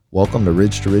Welcome to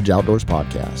Ridge Outdoors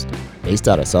Podcast. Based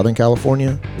out of Southern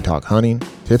California, we talk hunting,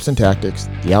 tips and tactics,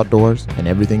 the outdoors, and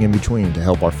everything in between to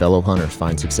help our fellow hunters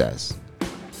find success.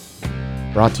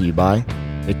 Brought to you by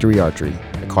Victory Archery,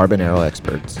 the carbon arrow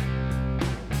experts.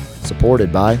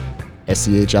 Supported by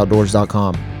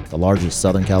SCHOutdoors.com, the largest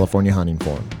Southern California hunting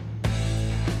forum.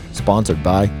 Sponsored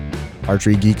by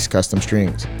Archery Geeks Custom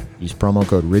Strings. Use promo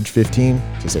code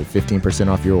RIDGE15 to save 15%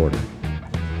 off your order.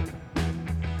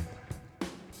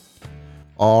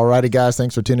 Alrighty, guys,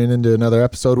 thanks for tuning into another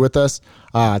episode with us.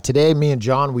 Today, me and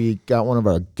John, we got one of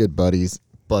our good buddies,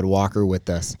 Bud Walker, with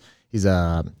us. He's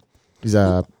a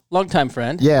longtime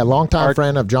friend. Yeah, longtime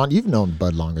friend of John. You've known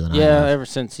Bud longer than I have. Yeah, ever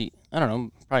since I don't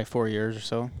know, probably 4 years or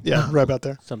so. Yeah, right about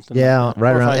there. Something. Yeah, like that.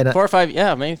 right around 4 or 5.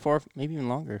 Yeah, maybe 4, maybe even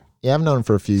longer. Yeah, I've known him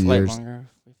for a few Slight years. longer.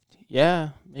 50. Yeah,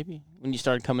 maybe when you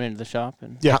started coming into the shop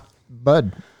and. Yeah.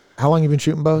 Bud, how long you been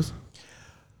shooting bows?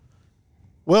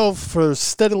 Well,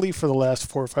 steadily for the last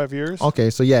 4 or 5 years. Okay,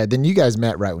 so yeah, then you guys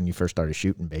met right when you first started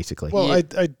shooting, basically. Well, Yeah,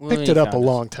 I when picked you it up a found us.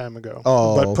 long time ago.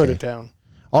 Oh, but put okay. it down.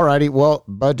 Alrighty, well,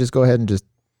 Bud, just go ahead and just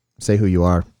say who you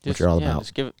are, what Just, you're all yeah, about.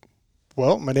 Just give it.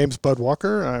 Well, my name's Bud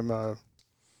Walker. I'm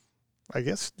I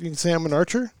guess you can say I'm an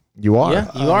archer. You are. Yeah,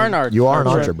 you are an archer. You are an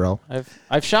Archer. archer, bro.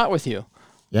 I've shot with you.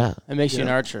 Yeah. It makes you an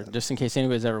Yeah. archer, just in case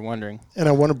anybody's ever wondering. And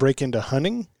I want to break into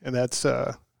hunting, and that's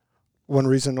one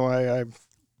reason why I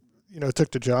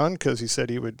took to John, because he said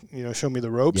he would show me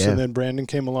the ropes. Yeah. And then Brandon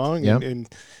came along Yep. and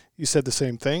you said the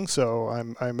same thing. So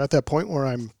I'm at that point where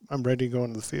I'm ready to go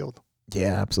into the field.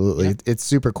 Yeah, absolutely. Yeah. It's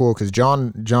super cool because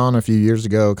John a few years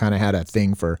ago kind of had a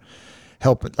thing for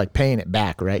paying it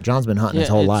back, right? John's been hunting his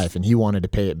Yeah, whole it's- life, and he wanted to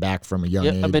pay it back from a young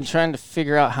age. I've been trying to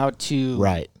figure out how to.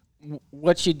 Right,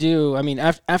 What you do. I mean,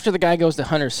 after the guy goes to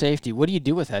hunter safety, what do you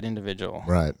do with that individual?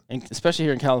 right. And especially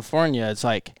here in California, it's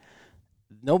like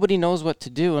nobody knows what to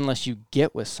do unless you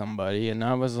get with somebody. And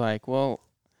I was like, well,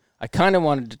 I kind of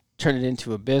wanted to turn it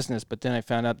into a business, but then I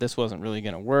found out this wasn't really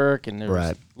going to work, and there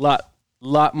Right. was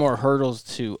lot more hurdles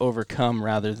to overcome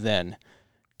rather than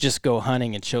just go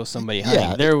hunting and show somebody hunting.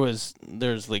 Yeah.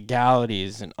 There's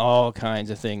legalities and all kinds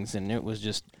of things, and it was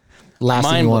just Last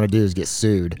thing Mine you wa- want to do is get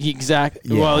sued. exactly.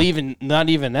 Yeah. Well, not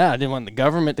even that. I didn't want the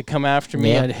government to come after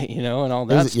me, Yeah. and all It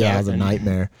that was, stuff. yeah, it was a and-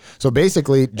 nightmare. So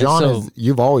basically, John, so-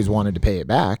 you've always wanted to pay it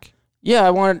back. Yeah, I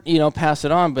wanted, pass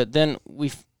it on, but then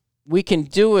we can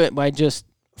do it by just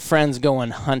friends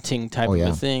going hunting type Oh, of yeah.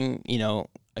 a thing.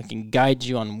 I can guide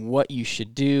you on what you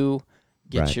should do.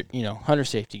 Get Right. your, hunter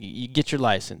safety. You get your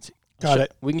license. Got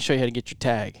it. We can show you how to get your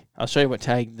tag. I'll show you what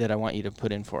tag that I want you to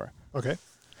put in for Okay.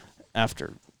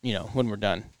 after, when we're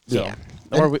done. So, Yeah.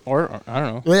 or I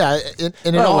don't know. Well, yeah, and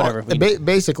it Well, all, whatever.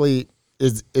 basically,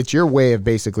 it's your way of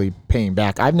basically paying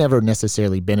back. I've never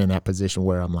necessarily been in that position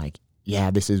where I'm like,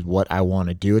 yeah, this is what I want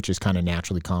to do. It's just kind of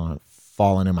naturally kind of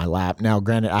falling in my lap. Now,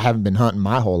 granted, I haven't been hunting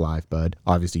my whole life, Bud.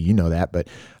 Obviously, you know that, but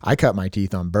I cut my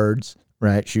teeth on birds,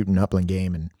 right? Shooting upland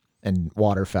game and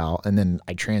waterfowl, and then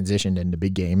I transitioned into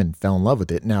big game and fell in love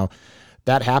with it. Now,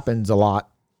 that happens a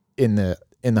lot in the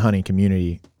hunting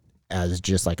community as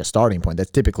just like a starting point.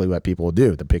 That's typically what people will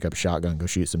do. They'll pick up a shotgun, go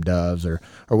shoot some doves or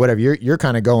whatever. You're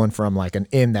kind of going from like an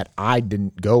end that I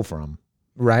didn't go from,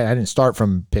 right? I didn't start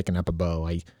from picking up a bow.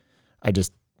 I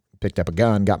just picked up a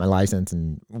gun, got my license,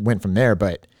 and went from there.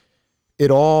 But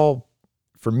it all,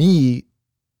 for me,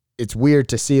 it's weird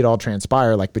to see it all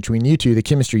transpire, like between you two, the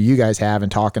chemistry you guys have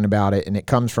and talking about it. And it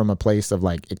comes from a place of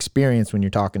like experience when you're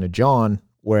talking to John.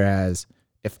 Whereas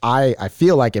if I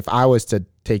feel like if I was to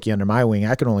take you under my wing,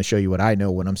 I can only show you what I know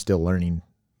when I'm still learning.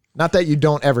 Not that you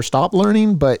don't ever stop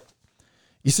learning, but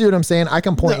you see what I'm saying? I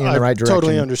can point you in the right direction. I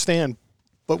totally understand.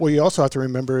 But what you also have to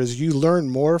remember is you learn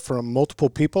more from multiple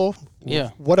people.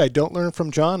 Yeah. What I don't learn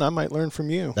from John, I might learn from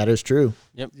you. That is true.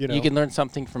 Yep. You know. You can learn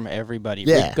something from everybody,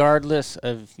 Yeah. regardless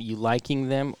of you liking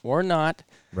them or not.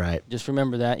 Right. Just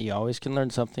remember that you always can learn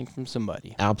something from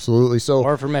somebody Absolutely. So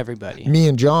or from everybody. me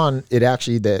and John,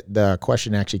 the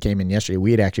question actually came in yesterday.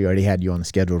 We had actually already had you on the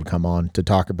schedule to come on to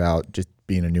talk about just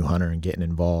being a new hunter and getting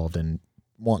involved and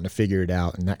wanting to figure it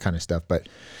out and that kind of stuff. But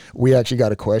we actually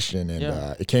got a question and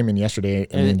Yeah. it came in yesterday.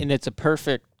 And it's a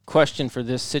perfect question for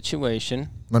this situation,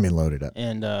 Let me load it up.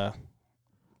 and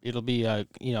it'll be a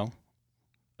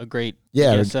great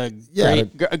Yeah, I guess yeah.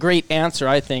 a great answer,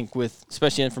 I think, with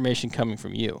especially information coming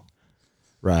from you.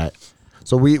 Right.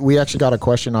 So we actually got a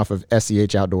question off of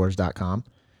SCHOutdoors.com,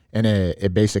 and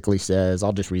it basically says,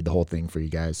 I'll just read the whole thing for you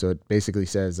guys. So it basically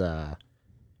says,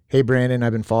 hey, Brandon,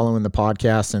 I've been following the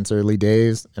podcast since early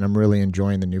days, and I'm really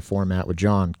enjoying the new format with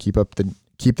John. Keep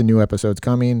the new episodes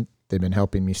coming. They've been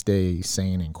helping me stay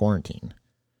sane in quarantine.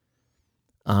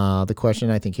 The question,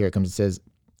 I think here it comes, it says,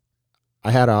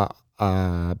 I had a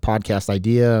podcast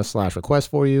idea /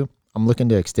 request for you. I'm looking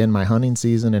to extend my hunting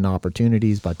season and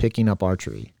opportunities by picking up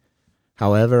archery.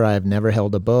 However, I have never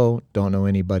held a bow, don't know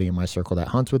anybody in my circle that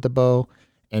hunts with a bow,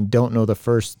 and don't know the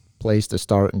first place to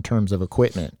start in terms of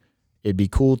equipment. It'd be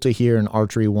cool to hear an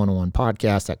Archery 101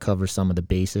 podcast that covers some of the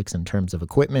basics in terms of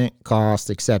equipment, cost,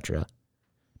 etc.,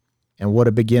 and what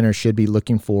a beginner should be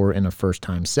looking for in a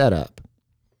first-time setup.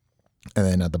 And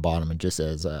then at the bottom, it just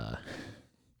says,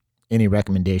 any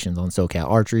recommendations on SoCal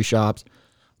archery shops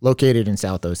located in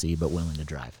South OC but willing to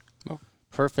drive. Oh,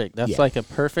 perfect. That's Yeah. like a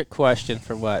perfect question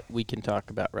for what we can talk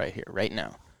about right here, right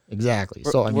now. Exactly.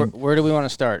 So I mean, Where do we want to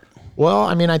start? well,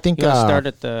 I mean, I think You want to start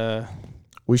at the...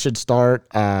 we should start.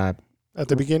 At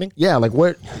the beginning? Yeah, like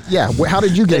where? Yeah, how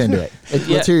did you get into it?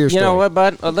 Let's hear your story. You know what,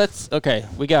 Bud? Okay,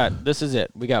 this is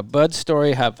it. We got Bud's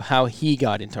story of how he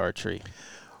got into archery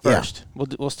first. Yeah.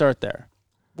 We'll start there.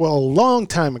 Well, a long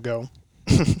time ago,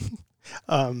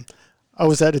 I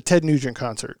was at a Ted Nugent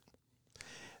concert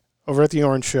over at the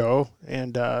Orange Show,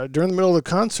 and during the middle of the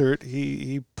concert,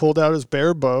 he pulled out his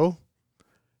bare bow,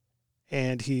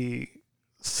 and he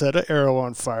set an arrow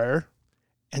on fire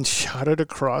and shot it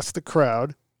across the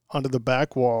crowd onto the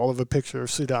back wall of a picture of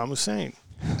Saddam Hussein.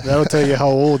 That'll tell you how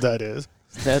old that is.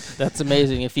 That's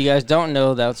amazing. If you guys don't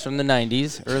know, that's from the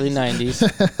 90s, early 90s.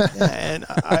 Yeah, and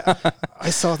I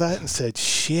saw that and said,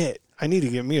 shit, I need to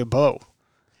get me a bow.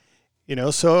 You know,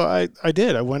 so I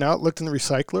did. I went out, looked in the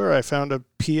recycler. I found a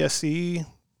PSE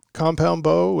compound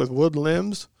bow with wood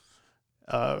limbs.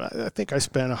 I think I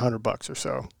spent $100 or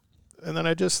so. And then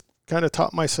I just kind of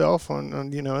taught myself on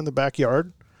in the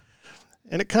backyard.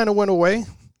 And it kind of went away.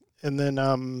 And then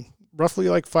roughly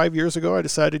like 5 years ago, I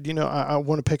decided, I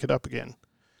want to pick it up again.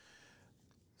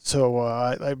 So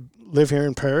I live here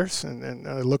in Paris, and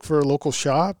I looked for a local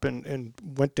shop and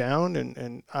went down,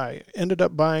 and I ended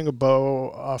up buying a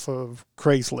bow off of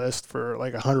Craigslist for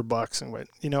like $100 and went,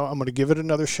 I'm going to give it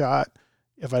another shot.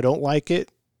 If I don't like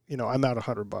it, I'm out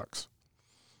 $100.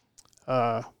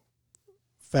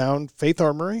 Found Faith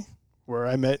Armory, where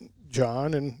I met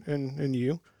John and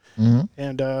you, Mm-hmm.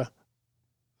 and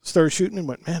started shooting and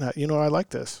went, man, I like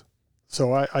this.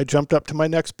 So I jumped up to my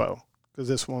next bow because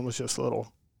this one was just a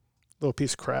little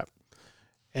piece of crap.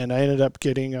 And I ended up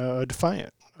getting a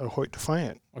Hoyt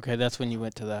Defiant. Okay, that's when you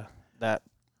went to that.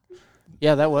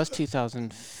 Yeah, that was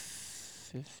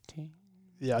 2015.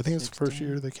 Yeah, I think it's the first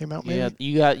year they came out, maybe.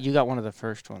 Yeah, you got one of the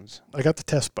first ones. I got the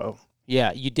test bow.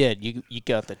 Yeah, you did. You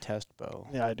got the test bow.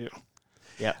 Yeah, I do.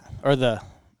 Yeah. Or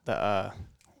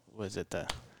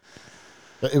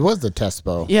it was the test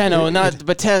bow. Yeah, no, it isn't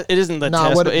the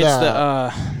test bow. It's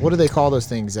the what do they call those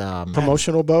things?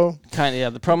 Promotional bow? Kind of, yeah,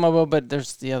 the promo bow, but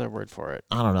there's the other word for it.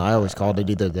 I don't know. I always called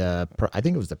it either I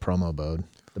think it was the promo bow.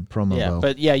 The promo bow.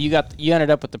 But yeah, you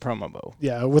ended up with the promo bow.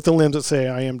 Yeah, with the limbs that say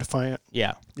I am Defiant.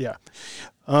 Yeah. Yeah.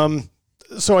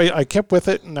 So I kept with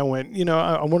it, and I went,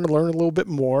 I want to learn a little bit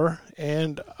more.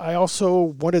 And I also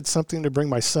wanted something to bring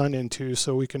my son into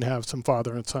so we can have some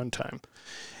father and son time.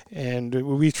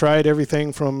 And we tried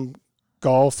everything from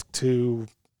golf to,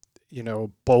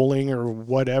 bowling or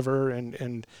whatever.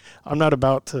 And I'm not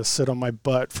about to sit on my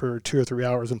butt for 2 or 3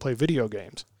 hours and play video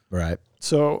games. Right.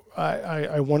 So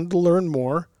I wanted to learn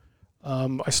more.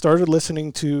 I started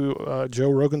listening to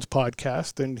Joe Rogan's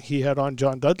podcast, and he had on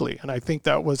John Dudley. And I think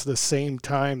that was the same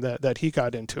time that he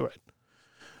got into it.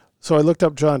 So I looked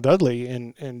up John Dudley,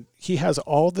 and he has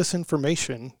all this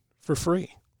information for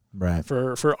free. Right.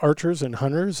 For archers and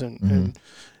hunters and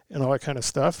all that kind of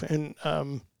stuff. And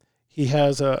he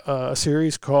has a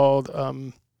series called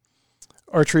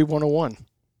Archery 101.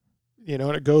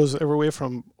 And it goes every way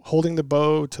from holding the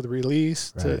bow to the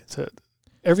release to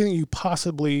everything you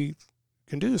possibly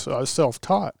can do. So I was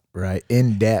self-taught. Right.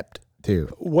 In depth,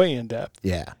 too. Way in depth.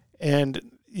 Yeah. And,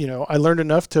 I learned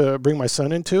enough to bring my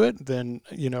son into it. Then,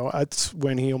 that's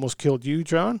when he almost killed you,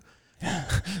 John.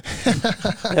 That's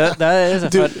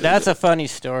a funny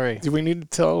story. Do we need to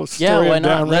tell a story of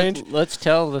downrange? Let's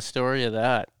tell the story of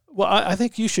that. Well, I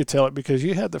think you should tell it because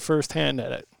you had the first hand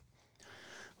at it.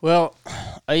 Well,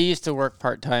 I used to work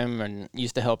part-time and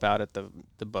used to help out at the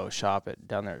bow shop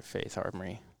down there at Faith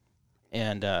Armory.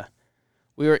 And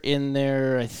we were in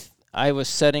there. I was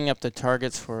setting up the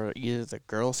targets for either the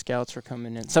Girl Scouts were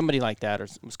coming in, somebody like that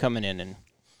was coming in.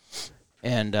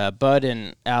 And Bud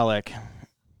and Alec,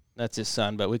 that's his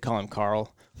son, but we call him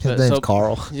Carl. His name's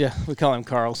Carl. Yeah, we call him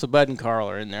Carl. So Bud and Carl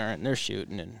are in there, and they're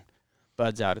shooting, and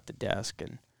Bud's out at the desk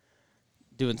and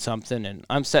doing something, and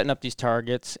I'm setting up these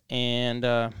targets, and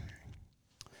for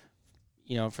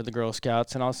the Girl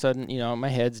Scouts, and all of a sudden, my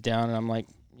head's down, and I'm like,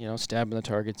 stabbing the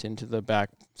targets into the back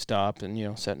stop,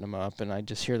 and setting them up, and I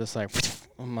just hear this like,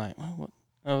 I'm like, what?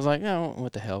 I was like, oh,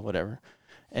 what the hell, whatever.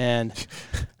 And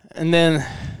then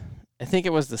I think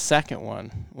it was the second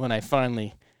one when I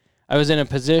was in a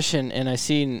position and I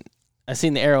seen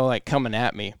the arrow like coming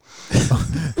at me.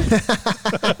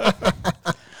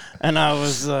 And I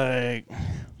was like,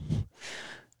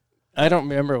 I don't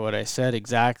remember what I said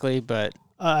exactly, but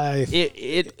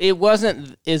it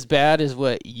wasn't as bad as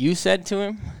what you said to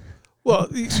him. Well,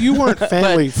 you weren't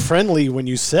family friendly when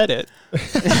you said it.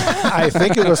 I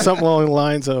think it was something along the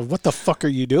lines of, what the fuck are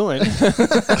you doing?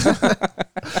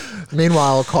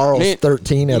 Meanwhile, Carl's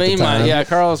 13 at the time. Yeah,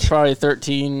 Carl's probably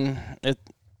 13,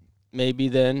 maybe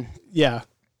then. Yeah.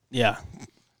 Yeah,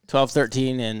 12,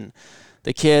 13. And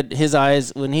the kid, his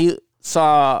eyes, when he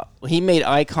made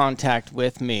eye contact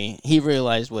with me, he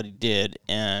realized what he did.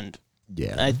 And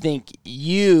yeah, I think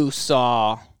you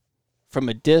saw from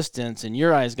a distance, and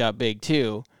your eyes got big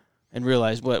too, and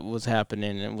realized what was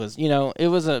happening. It was, it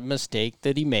was a mistake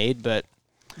that he made, but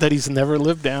that he's never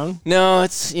lived down. No,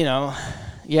 it's,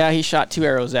 yeah, he shot 2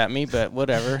 arrows at me, but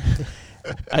whatever.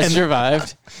 I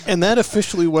survived. And that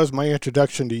officially was my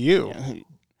introduction to you. Yeah.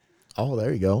 Oh,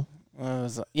 there you go.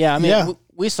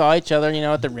 We saw each other,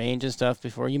 at the range and stuff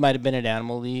before. You might have been at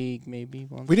Animal League, maybe.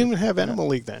 We didn't even have Animal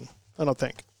League then, I don't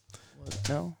think.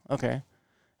 No? Okay.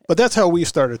 But that's how we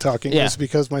started talking, Yeah. is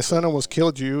because my son almost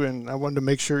killed you, and I wanted to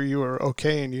make sure you were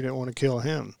okay and you didn't want to kill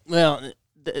him. Well,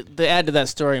 to add to that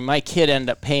story, my kid ended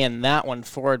up paying that one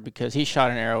forward because he shot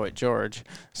an arrow at George.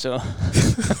 So,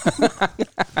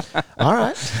 all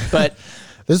right. But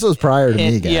this was prior to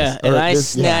me, guys. Yeah, and I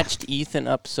snatched Ethan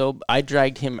up I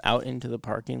dragged him out into the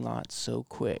parking lot so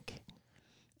quick.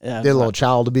 Did a little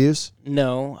child abuse?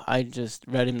 No, I just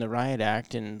read him the riot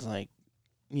act and like,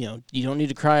 you don't need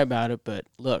to cry about it, but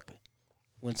look,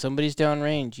 when somebody's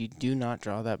downrange, you do not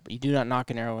knock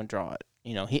an arrow and draw it.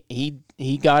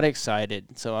 He got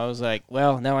excited, so I was like,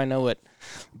 well, now I know what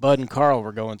Bud and Carl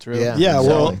were going through. Yeah. Exactly.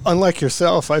 Well, unlike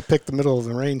yourself, I picked the middle of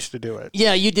the range to do it.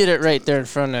 Yeah, you did it right there in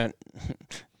front of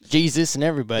Jesus and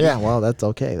everybody. Yeah, well, that's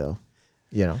okay though.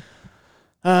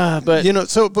 But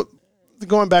but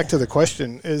going back to the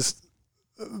question is,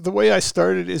 the way I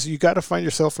started is you got to find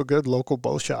yourself a good local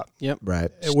bow shop. Yep.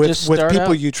 Right. With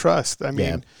people you trust. I mean,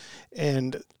 Yeah.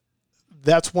 And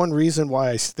that's one reason why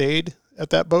I stayed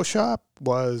at that bow shop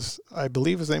was, I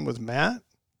believe his name was Matt.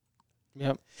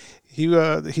 Yep.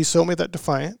 He sold me that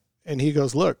Defiant, and he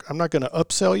goes, look, I'm not going to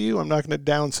upsell you. I'm not going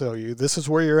to downsell you. This is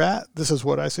where you're at. This is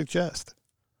what I suggest.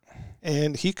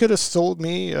 And he could have sold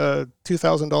me a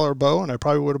 $2,000 bow, and I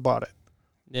probably would have bought it.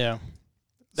 Yeah.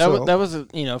 That was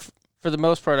for the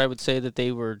most part, I would say that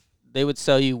they would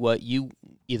sell you what you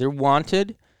either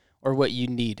wanted or what you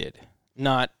needed,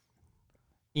 not,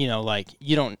 like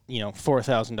you don't,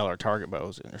 $4,000 target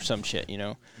bows or some shit,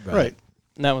 Right.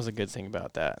 And that was a good thing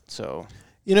about that. So,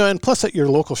 and plus at your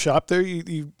local shop there,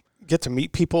 you get to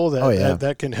meet people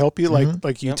that can help you,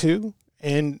 like you two,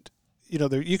 and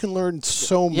you can learn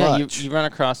so much. Yeah, you run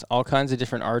across all kinds of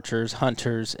different archers,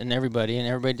 hunters, and everybody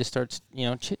just starts,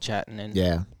 chit chatting and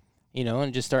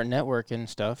and just start networking and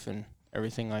stuff and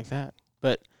everything like that.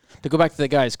 But to go back to the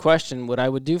guy's question, what I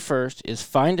would do first is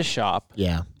find a shop.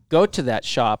 Yeah. Go to that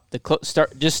shop.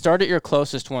 Start at your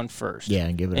closest one first. Yeah,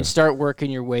 and start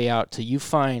working your way out till you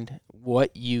find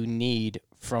what you need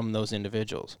from those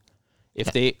individuals.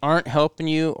 If they aren't helping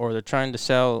you or they're trying to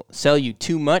sell you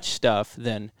too much stuff,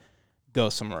 then go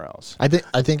somewhere else. I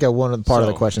think one of the part of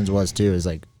the questions was too is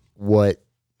like what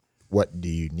do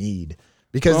you need?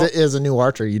 Because as a new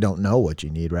archer, you don't know what you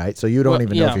need, right? So you don't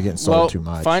even know if you're getting sold too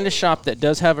much. Find a shop that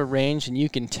does have a range and you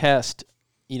can test,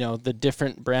 the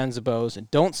different brands of bows. And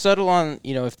don't settle on,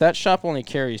 if that shop only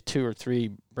carries 2 or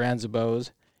 3 brands of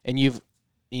bows and they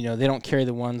don't carry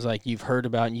the ones like you've heard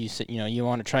about and you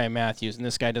want to try a Matthews and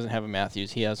this guy doesn't have a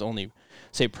Matthews. He has only,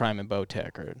 say, Prime and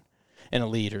Bowtech or an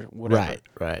Elite or whatever.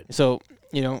 Right. So,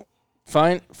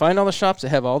 find all the shops that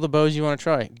have all the bows you want to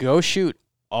try. Go shoot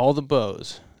all the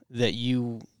bows that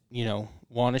you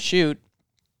want to shoot,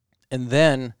 and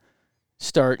then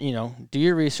start, do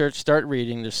your research, start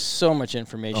reading. There's so much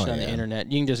information on the internet.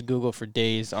 You can just Google for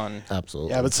days on.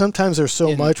 Absolutely. Yeah, but sometimes there's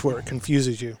so much where it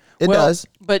confuses you. It does.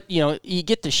 But, you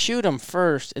get to shoot them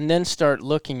first and then start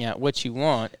looking at what you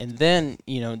want. And then,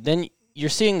 then you're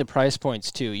seeing the price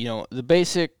points too. The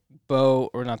basic bow,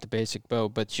 or not the basic bow,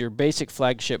 but your basic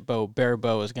flagship bow, bare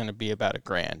bow, is going to be about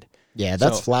 $1,000. Yeah,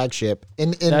 that's flagship.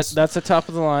 And that's the top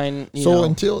of the line.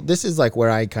 Until this is like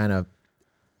where I kind of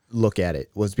look at it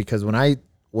was because when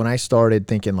I started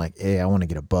thinking like, hey, I want to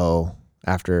get a bow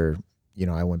after,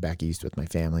 I went back east with my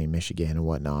family in Michigan and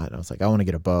whatnot. And I was like, I want to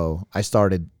get a bow. I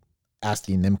started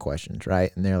asking them questions,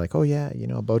 right? And they're like, oh yeah,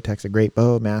 Bowtech's a great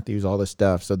bow, Matthews, all this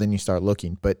stuff. So then you start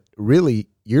looking, but really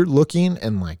you're looking,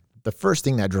 and like the first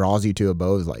thing that draws you to a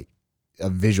bow is like a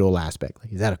visual aspect.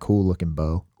 Like, is that a cool looking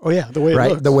bow? Oh yeah, the way it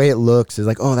Right? looks. The way it looks is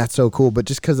like, oh, that's so cool. But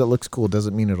just because it looks cool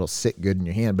doesn't mean it'll sit good in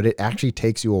your hand. But it actually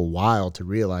takes you a while to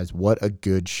realize what a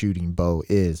good shooting bow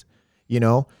is.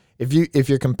 If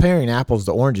you're comparing apples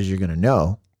to oranges, you're gonna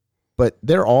know. But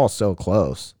they're all so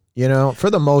close, for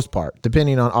the most part,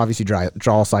 depending on obviously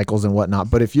draw cycles and whatnot.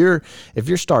 But if you're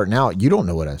starting out, you don't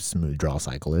know what a smooth draw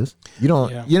cycle is. You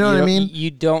don't, Yeah. you know what I mean?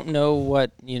 You don't know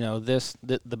what this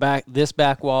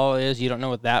back wall is. You don't know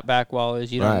what that back wall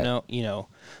is. You Right. don't know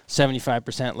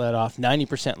 75% let off,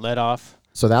 90% let off.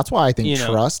 So that's why I think You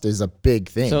know. trust is a big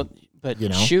thing. So, but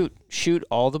shoot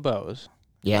all the bows,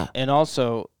 yeah, and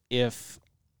also if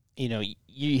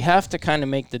you have to kind of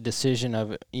make the decision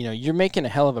of you're making a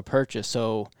hell of a purchase.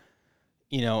 So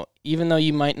even though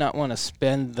you might not want to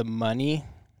spend the money,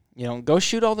 go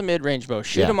shoot all the mid-range bows.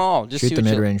 Shoot them all. Just shoot the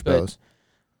mid-range bows.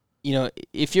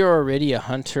 If you're already a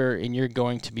hunter and you're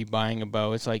going to be buying a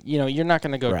bow, it's like, you're not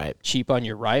going to go Right. cheap on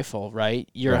your rifle, right?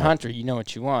 You're Right. a hunter. You know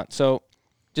what you want. So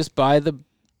just buy the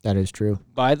true.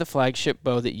 flagship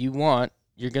bow that you want.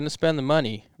 You're going to spend the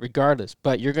money regardless,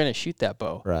 but you're going to shoot that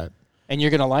bow Right. and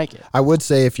you're going to like it. I would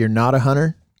say if you're not a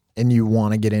hunter and you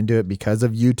want to get into it because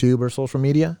of YouTube or social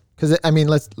media, because I mean,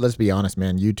 let's be honest,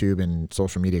 man. YouTube and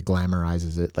social media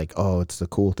glamorizes it like, oh, it's the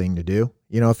cool thing to do.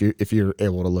 If you're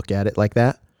able to look at it like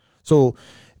that. So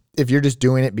if you're just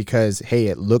doing it because, hey,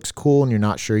 it looks cool and you're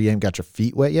not sure you haven't got your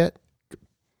feet wet yet,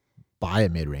 buy a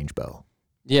mid-range bow.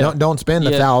 Yeah. Don't spend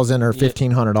 $1,000 or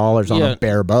 $1,500 on a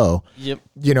bare bow. Yep.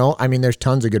 I mean, there's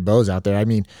tons of good bows out there. I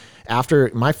mean, after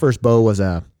my first bow was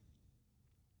a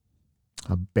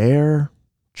Bear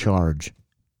Charge.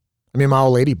 I mean, my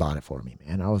old lady bought it for me,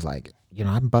 man. I was like,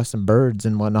 I'm busting birds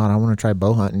and whatnot. I want to try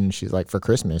bow hunting. And she's like, for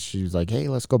Christmas, she was like, hey,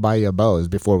 let's go buy you a bow. It was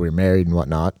before we were married and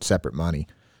whatnot, separate money.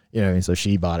 So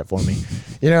she bought it for me.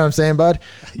 You know what I'm saying, bud?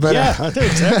 But, yeah, I know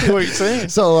exactly what you're saying.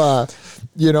 So,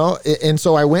 and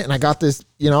so I went and I got this,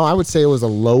 I would say it was a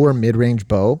lower mid-range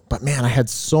bow, but man, I had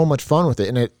so much fun with it,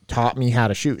 and it taught me how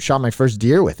to shoot. Shot my first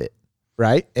deer with it,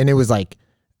 right? And it was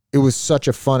such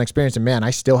a fun experience. And man,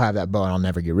 I still have that bow and I'll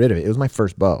never get rid of it. It was my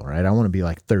first bow, right? I want to be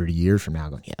like 30 years from now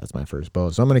going, yeah, that's my first bow.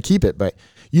 So I'm going to keep it, but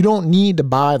you don't need to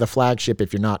buy the flagship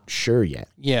if you're not sure yet.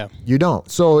 Yeah. You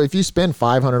don't. So if you spend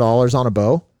 $500 on a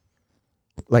bow,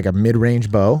 like a mid-range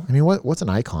bow, I mean, what's an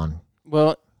Icon?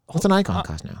 Well, What's an Icon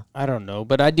cost now? I don't know,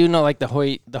 but I do know like the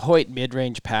Hoyt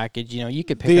mid-range package, you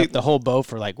could pick up the whole bow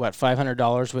for like what,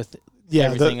 $500 with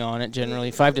everything on it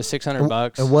generally, $500 to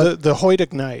 $600. And what The Hoyt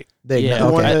Ignite. Yeah,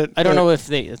 one that- I don't know if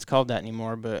it's called that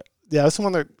anymore, but Yeah, that's the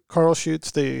one that Carl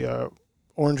shoots, the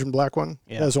orange and black one.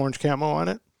 Yeah. It has orange camo on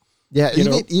it. Yeah,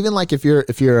 even like if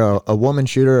you're a woman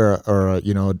shooter or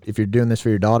if you're doing this for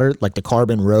your daughter, like the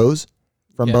Carbon Rose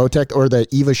from Bowtech or the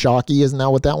Eva Shockey, isn't that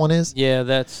what that one is? yeah,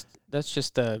 that's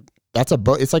just a That's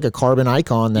it's like a carbon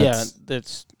Icon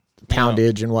that's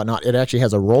poundage and whatnot. It actually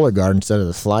has a roller guard instead of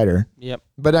the slider. Yep.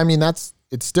 But I mean, it's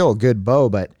still a good bow,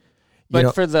 but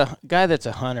for the guy that's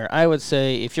a hunter, I would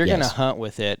say if you're going to hunt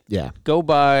with it, yeah, go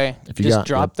buy, just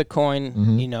drop the the coin,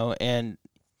 and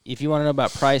if you want to know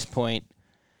about price point,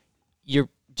 you're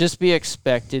just be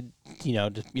expected,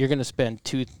 you're going to spend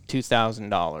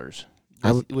 $2,000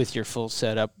 with your full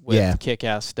setup with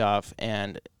kick-ass stuff,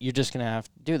 and you're just going to have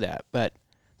to do that. But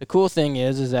the cool thing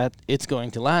is that it's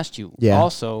going to last you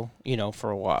also,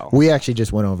 for a while. We actually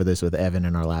just went over this with Evan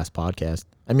in our last podcast.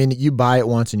 I mean, you buy it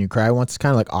once and you cry once. It's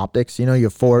kind of like optics. You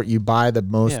buy the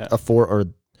most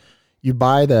you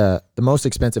buy the most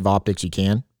expensive optics you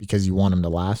can because you want them to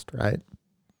last, right?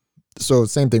 So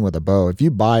same thing with a bow. If you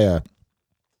buy a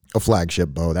flagship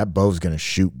bow, that bow's going to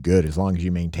shoot good as long as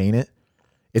you maintain it.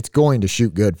 It's going to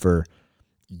shoot good for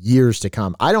years to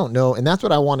come. I don't know, and that's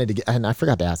what I wanted to get, and I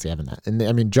forgot to ask Evan that. And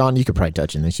I mean, John, you could probably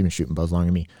touch on this. You've been shooting bows longer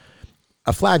than me.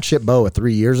 A flagship bow of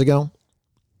 3 years ago,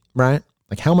 right?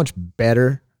 Like how much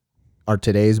better are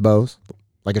today's bows?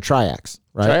 Like a Triax,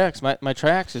 right? Triax, my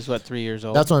Triax is 3 years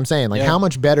old. That's what I'm saying. Like how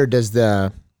much better does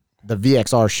the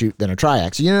VXR shoot than a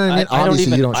Triax? You know what I mean?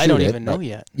 Obviously, you don't shoot it. I don't even know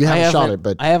yet. You haven't shot it,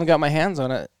 but I haven't got my hands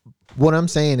on it. What I'm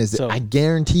saying is that I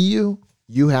guarantee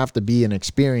you have to be an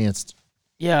experienced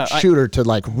shooter to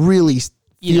like really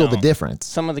feel the difference.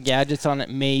 Some of the gadgets on it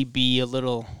may be a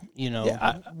little, I don't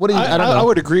know. I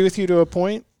would agree with you to a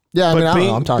point. Yeah, I mean, I don't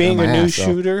know. I'm talking being my a new ass, so.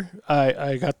 shooter,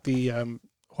 I got the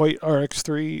Hoyt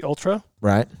RX3 Ultra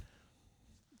Right.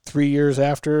 3 years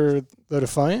after the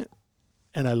Defiant,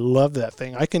 and I love that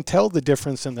thing. I can tell the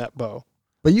difference in that bow.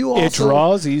 But you also it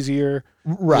draws easier.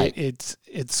 right.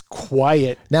 It's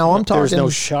quiet. Now I'm talking. There's no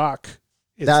shock.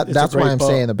 It's That's a why great I'm bow.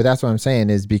 saying that. But that's what I'm saying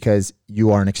is because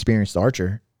you are an experienced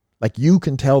archer. Like you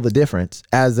can tell the difference.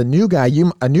 As a new guy,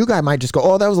 a new guy might just go,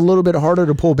 "Oh, that was a little bit harder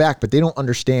to pull back," but they don't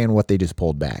understand what they just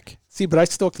pulled back. See, but I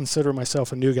still consider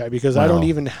myself a new guy because I don't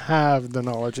even have the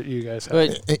knowledge that you guys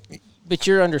have. But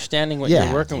you're understanding what Yeah,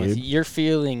 you're working with. dude. You're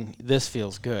feeling this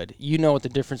feels good. You know what the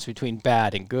difference between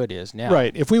bad and good is now.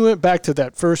 Right. If we went back to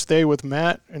that first day with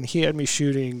Matt and he had me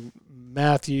shooting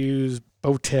Matthews,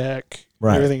 Bowtech,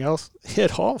 Right. everything else,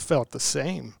 it all felt the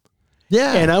same.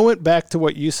 Yeah, And I went back to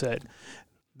what you said.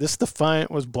 This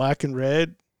Defiant was black and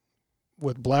red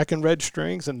with black and red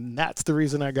strings, and that's the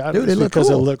reason I got Dude, it. it looked Because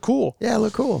cool. it looked cool. yeah,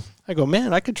 look cool. I go,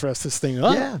 man, I could trust this thing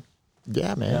up.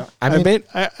 Yeah, man. Yeah. I mean,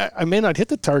 I may not hit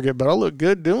the target, but I'll look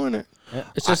good doing it. Yeah.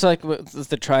 It's just like with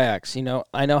the triax.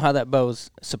 I know how that bow's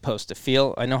supposed to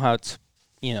feel. I know how it's,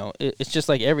 it's just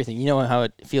like everything. You know how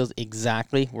it feels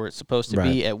exactly where it's supposed to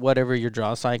be at whatever your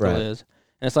draw cycle Right. is.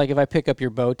 And it's like if I pick up your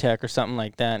Bowtech or something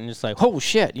like that, and it's like, oh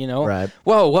shit, Right.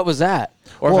 whoa, what was that?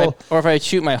 Or Well- if I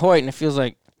shoot my Hoyt and it feels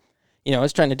like,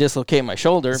 it's trying to dislocate my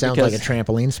shoulder. sounds because, like a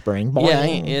trampoline spring. yeah,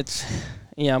 Boing. it's,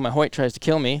 my Hoyt tries to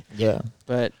kill me, Yeah.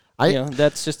 but I-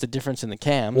 that's just the difference in the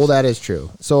cams. Well, that is true.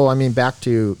 So, I mean, back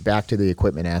to the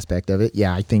equipment aspect of it.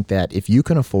 Yeah, I think that if you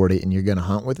can afford it and you're going to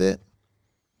hunt with it,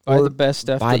 buy or the best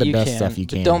stuff buy that the you best can, stuff you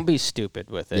but can. don't be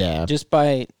stupid with it. Yeah. Just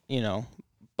buy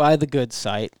the good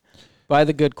sight, buy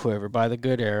the good quiver, buy the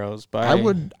good arrows. I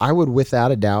would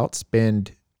without a doubt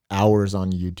spend hours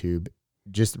on YouTube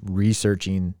just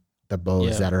researching the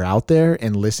bows Yeah. that are out there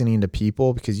and listening to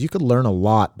people, because you could learn a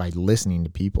lot by listening to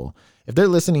people. If they're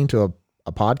listening to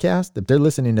a podcast, if they're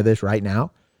listening to this right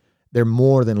now, they're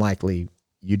more than likely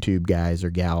YouTube guys or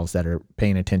gals that are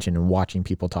paying attention and watching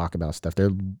people talk about stuff.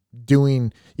 They're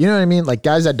doing, you know what I mean? Like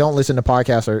guys that don't listen to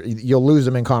podcasts, or you'll lose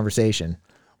them in conversation.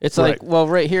 It's Right. like, well,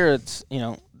 right here, it's,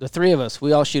 the three of us,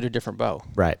 we all shoot a different bow.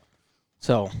 Right.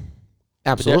 So,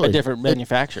 Absolutely. a different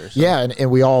manufacturer. So Yeah. And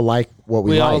we all like what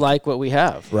we we like. all like what we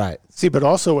have. Right. See, but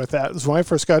also with that, is when I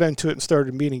first got into it and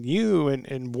started meeting you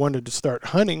and wanted to start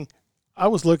hunting, I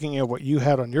was looking at what you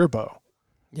had on your bow.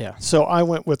 Yeah. So I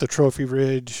went with the Trophy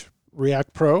Ridge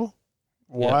React Pro.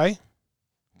 Why?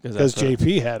 Because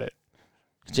JP had it.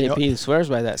 JP swears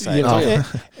by that sight. You know,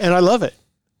 too. and I love it.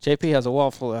 JP has a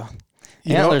wall full of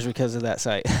You know, antlers because of that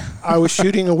sight. I was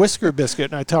shooting a Whisker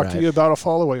Biscuit, and I talked to Right. you about a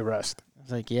fall away rest.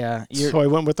 It's like, yeah, So I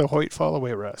went with the Hoyt fall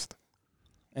away rest.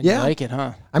 and Yeah. you like it,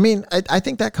 huh? I mean, I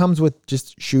think that comes with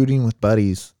just shooting with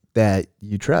buddies that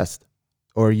you trust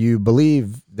or you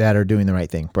believe that are doing the right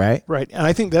thing, right? Right. And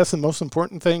I think that's the most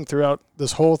important thing throughout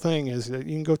this whole thing is that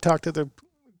you can go talk to the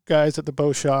guys at the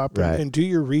bow shop Right. and do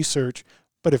your research.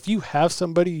 But if you have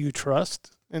somebody you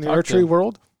trust in the Talk to archery them.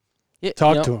 world, Yeah,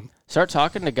 talk to them. Start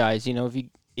talking to guys.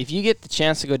 If you get the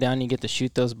chance to go down and you get to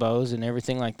shoot those bows and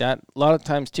everything like that, a lot of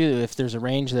times too, if there's a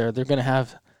range there, they're going to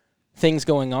have things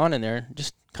going on in there.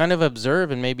 Just kind of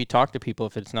observe and maybe talk to people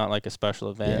if it's not like a special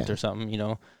event Yeah. or something,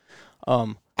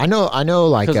 I know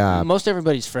like, 'cause most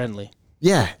everybody's friendly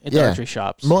yeah, at yeah. the archery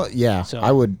shops. Yeah, So-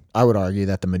 I would argue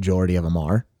that the majority of them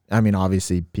are. I mean,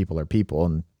 obviously people are people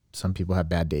and some people have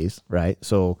bad days, right?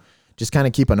 So just kind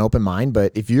of keep an open mind.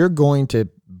 But if you're going to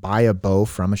buy a bow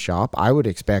from a shop, I would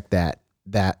expect that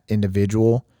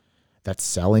individual that's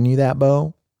selling you that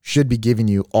bow should be giving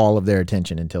you all of their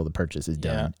attention until the purchase is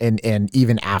done. And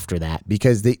even after that,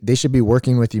 because they should be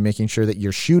working with you, making sure that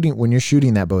when you're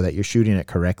shooting that bow, that you're shooting it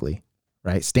correctly,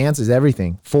 right? Stance is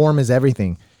everything. Form is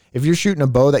everything. If you're shooting a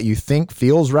bow that you think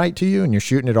feels right to you and you're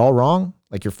shooting it all wrong,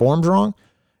 like your form's wrong,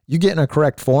 you get in a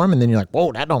correct form and then you're like,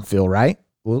 whoa, that don't feel right.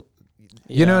 Well,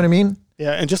 you know what I mean?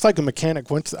 Yeah, and just like a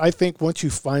mechanic, once you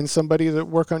find somebody that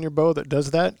work on your bow that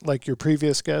does that, like your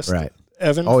previous guest, Right.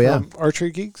 Evan Oh, yeah. from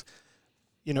Archery Geeks,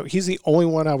 he's the only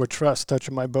one I would trust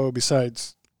touching my bow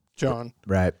besides John.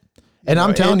 Right. And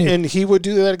I'm telling you. And he would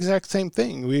do that exact same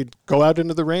thing. We'd go out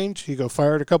into the range, he'd go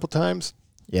fire it a couple times,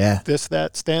 Yeah.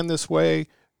 stand this way,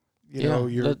 your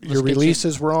let's your get release you-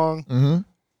 is wrong. Mm-hmm.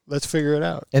 Let's figure it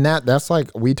out. And that's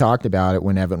like, we talked about it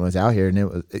when Evan was out here, and it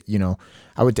was,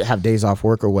 I would have days off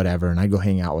work or whatever, and I'd go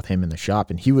hang out with him in the shop,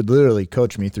 and he would literally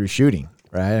coach me through shooting,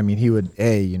 right? I mean, he would,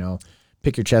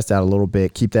 pick your chest out a little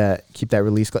bit, keep that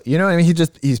release. You know what I mean?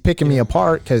 He's picking me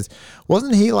apart, because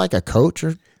wasn't he like a coach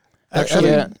or Actually,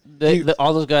 yeah,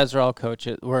 all those guys are all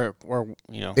coaches. they were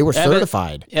Evan-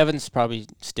 certified? Evan's probably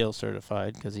still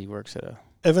certified because he works at a.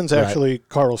 Evan's Right. actually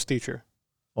Carl's teacher.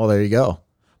 Well, there you go.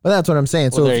 Well, that's what I'm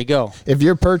saying. Well, So there you go. if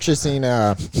you're purchasing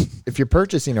a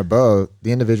bow,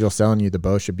 the individual selling you the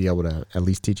bow should be able to at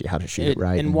least teach you how to shoot it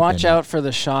right. And watch out for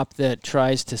the shop that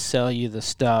tries to sell you the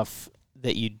stuff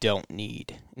that you don't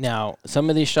need. Now, some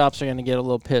of these shops are going to get a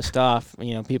little pissed off,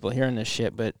 people hearing this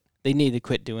shit, but they need to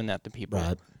quit doing that to people.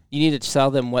 Right. You need to sell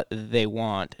them what they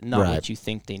want, not Right. what you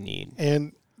think they need.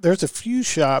 And there's a few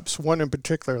shops, one in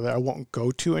particular, that I won't go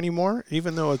to anymore,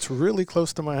 even though it's really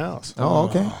close to my house. Oh,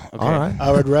 okay. Okay. All right.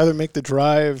 I would rather make the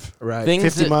drive Right. Things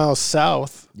 50 that- miles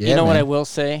south. Yeah, you know what man. I will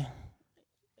say?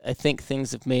 I think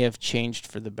things may have changed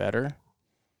for the better.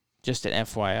 Just an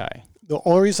FYI. The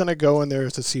only reason I go in there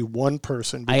is to see one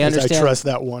person I because I understand, trust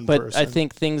that one But person. I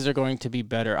think things are going to be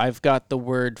better. I've got the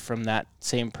word from that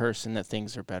same person that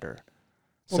things are better.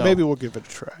 well, So- maybe we'll give it a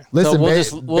try. Listen,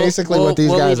 so basically what these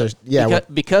guys leave are,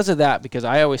 it because of that, because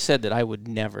I always said that I would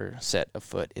never set a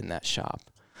foot in that shop.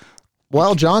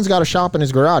 well, John's got a shop in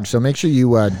his garage, so make sure you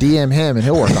DM him and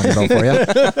he'll work on the bow for you.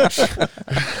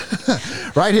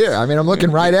 Right here. I mean, I'm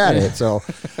looking right at it. So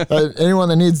anyone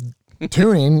that needs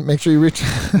tuning, make sure you reach.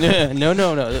 No.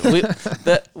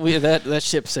 That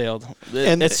ship sailed.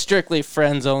 And- It's strictly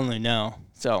friends only now.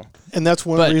 So, And that's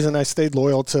one But- reason I stayed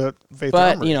loyal to Faith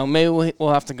but Armory. maybe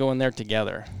we'll have to go in there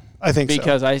together I think so.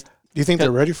 because Do you think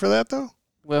they're ready for that, though?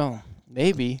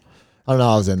 maybe. I don't know.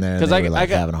 I was in there and 'Cause they I were like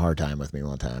got- having a hard time with me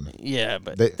one time. Yeah,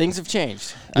 but They- things have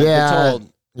changed. Yeah, I've been told.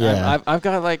 yeah. I've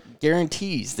got like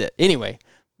guarantees that. Anyway,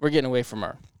 we're getting away from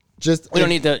our. Just We don't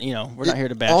need to. We're not here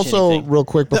to bash Also, anything. real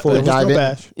quick before There we was dive no in.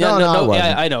 bash. Yeah, no, it yeah,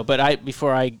 wasn't. I know. But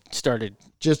before I started,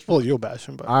 Just Well, you'll bash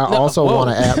him, but I No, also whoa.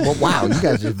 want to add. Well, wow, you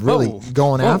guys are really Whoa.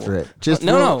 going Whoa. after it. Just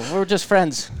no, we're just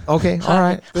friends. Okay, all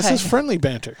right. this is friendly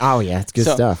banter. Oh yeah, it's good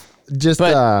So- stuff. Just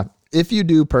but- if you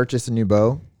do purchase a new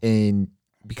bow, and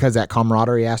because that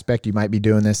camaraderie aspect, you might be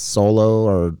doing this solo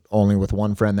or only with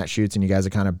one friend that shoots, and you guys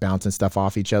are kind of bouncing stuff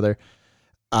off each other.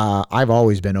 I've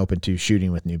always been open to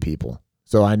shooting with new people,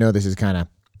 so I know this is kind of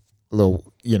a little,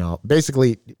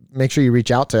 basically make sure you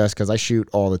reach out to us because I shoot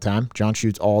all the time. John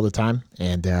shoots all the time,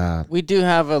 and We do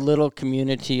have a little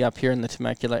community up here in the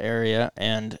Temecula area,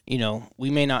 and we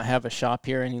may not have a shop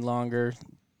here any longer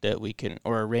that we can,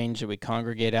 or a range that we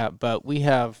congregate at, but we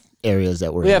have areas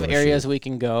that we're we have able to areas shoot. we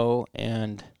can go,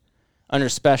 and under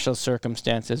special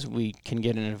circumstances we can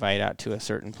get an invite out to a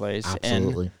certain place.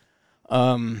 Absolutely.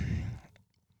 And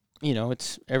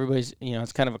it's everybody's,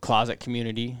 it's kind of a closet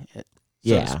community, so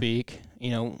Yeah. to speak.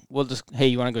 We'll just, hey,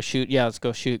 you want to go shoot? Yeah, let's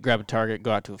go shoot, grab a target,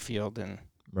 go out to a field and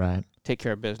Right. take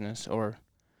care of business, or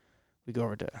we go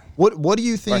over to What do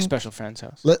you our think? special friend's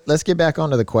house. Let's get back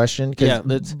onto the question. 'Cause- Yeah,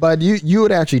 let's- But you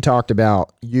had actually talked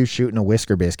about you shooting a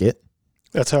whisker biscuit.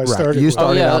 That's how I Right. started. You with it.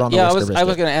 started out on the I whisker was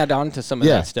biscuit. going to add on to some of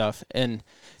Yeah. that stuff, and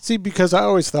See, because I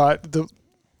always thought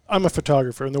I'm a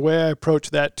photographer, and the way I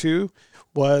approached that too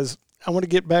was I want to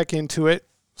get back into it,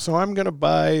 so I'm going to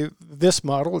buy this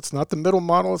model. It's not the middle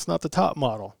model. It's not the top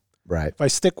model. Right. If I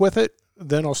stick with it,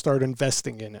 then I'll start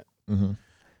investing in it. Mm-hmm.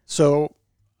 So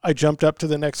I jumped up to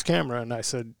the next camera, and I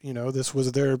said, this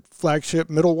was their flagship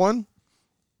middle one.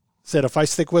 Said if I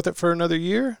stick with it for another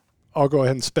year, I'll go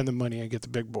ahead and spend the money and get the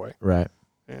big boy. Right.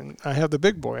 And I have the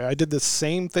big boy. I did the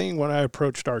same thing when I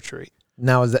approached archery.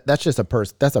 Now that's just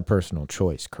that's a personal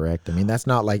choice, correct? I mean, that's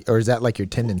not like, or is that like your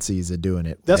tendencies of doing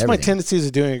it? with That's my everything? tendencies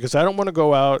of doing it because I don't want to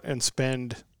go out and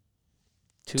spend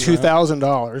 $2,000.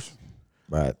 $2,000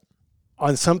 Right.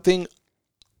 on something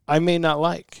I may not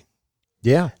like,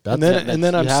 Yeah. That's and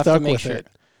then you I'm have to stuck make with sure. it.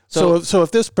 So, So if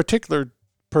this particular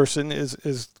person is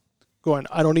going,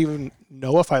 I don't even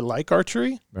know if I like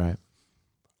archery. right.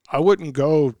 I wouldn't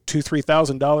go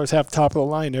 $2,000-$3,000, have top of the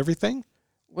line everything.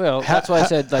 well, that's why I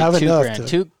said have like enough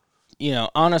 $2,000.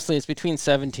 Honestly, it's between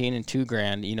 17 and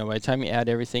 $2,000. By the time you add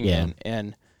everything Yeah. in,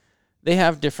 and they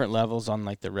have different levels on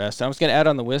like the rest. I was gonna add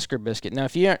on the whisker biscuit. Now,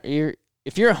 if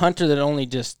you're a hunter that only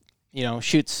just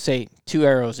shoots say 2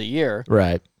 arrows a year,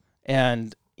 Right.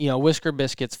 and whisker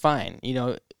biscuit's fine.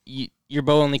 Your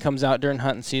bow only comes out during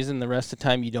hunting season. The rest of the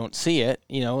time you don't see it.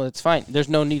 It's fine. There's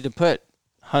no need to put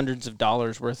hundreds of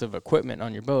dollars worth of equipment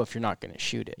on your bow if you're not going to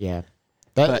shoot it. Yeah.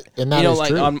 But And that is like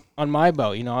true. on my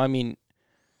bow,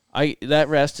 that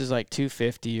rest is like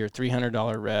 $250 or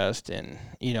 $300 rest, and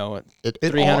it all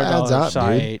 $300 adds up, dude.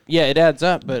 sight. Yeah, it adds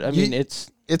up. But I You- mean,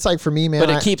 It's like for me, man. but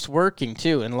it keeps working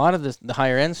too, and a lot of the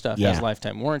higher end stuff Yeah. has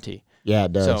lifetime warranty. Yeah,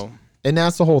 it does. So And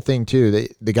that's the whole thing too.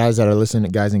 The guys that are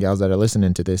listening, guys and gals that are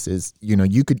listening to this, is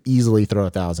you could easily throw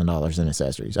 $1,000 in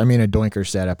accessories. I mean, a doinker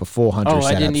setup, a full hunter I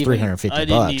setup, didn't even. $350. I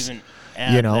didn't even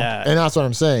add that. And that's what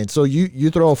I'm saying. So you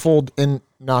throw a full, and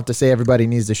not to say everybody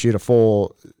needs to shoot a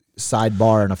full side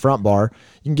bar and a front bar.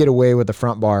 You can get away with the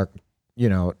front bar,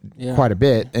 Yeah. quite a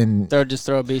bit. And Just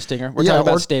throw a bee stinger. We're Yeah, talking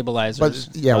or- about stabilizers.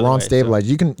 but yeah, by the we're on way, so- stabilizers.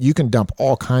 You can dump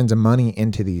all kinds of money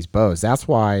into these bows. That's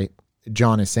why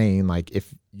John is saying, like,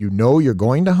 if you're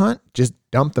going to hunt, just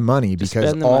dump the money, Just because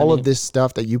spend the all money. of this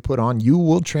stuff that you put on, you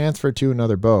will transfer to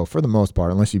another bow for the most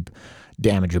part, unless you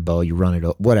damage your bow, you run it,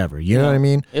 whatever. You know what I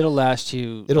mean? It'll last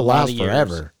you. It'll a lot last of years.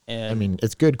 forever. And I mean,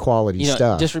 it's good quality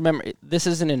stuff. Just remember, this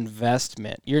is an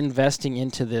investment. You're investing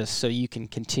into this so you can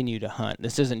continue to hunt.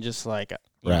 This isn't just like,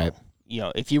 Right.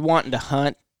 If you're wanting to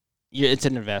hunt, it's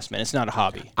an investment. It's not a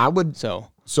hobby. I would. So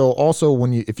Also,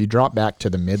 if you drop back to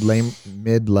the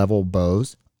mid-level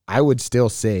bows, I would still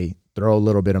say throw a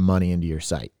little bit of money into your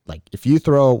sight. Like, if you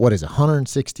throw, what is it,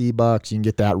 $160, you can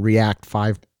get that React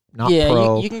 5, not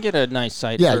Pro. you can get a nice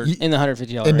sight Yeah, in the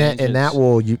 $150 and range. that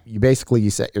will, you basically, you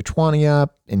set your 20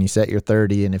 up and you set your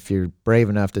 30, and if you're brave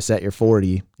enough to set your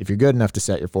 40, if you're good enough to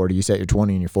set your 40, you set your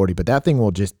 20 and your 40, but that thing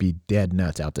will just be dead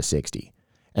nuts out to 60.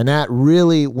 And that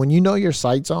really, when you know your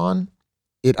sight's on,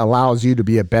 it allows you to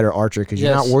be a better archer, because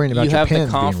you're not worrying about your pins You being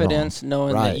have the confidence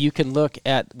knowing Right. that you can look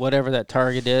at whatever that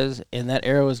target is, and that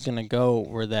arrow is going to go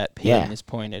where that pin Yeah. is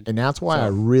pointed. And that's why So- I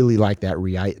really like that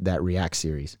React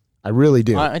series. I really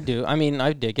do. I do. I mean,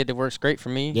 I dig it. It works great for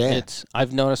me. Yeah.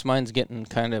 I've noticed mine's getting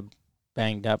kind of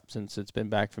banged up since it's been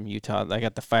back from Utah. I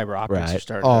got the fiber optics are right.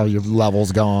 starting. Oh, your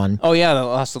level's gone. Oh yeah, I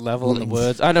lost the level in the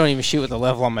woods. I don't even shoot with the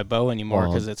level on my bow anymore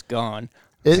Well, because it's gone.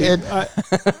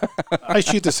 I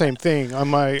shoot the same thing. On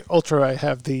my Ultra, I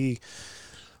have the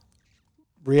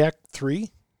React 3.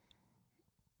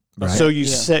 Right. So you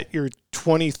Yeah. set your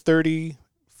 20, 30,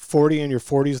 40, and your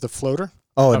 40 is the floater.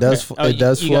 Oh, it Okay. does. Oh, It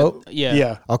does you got- float. yeah.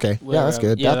 Yeah. Okay. Yeah, that's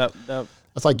good. Yeah. That-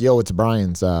 that's like It's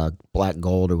Brian's black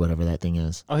gold or whatever that thing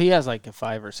is. He has like a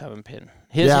 5 or 7 pin.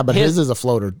 But his is a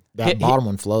floater. That Hi- bottom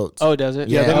one floats. Oh, does it?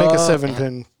 Yeah, they Yeah. make a Oh,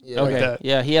 7-pin like Okay. that.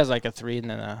 Yeah, he has like a 3 and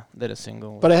then a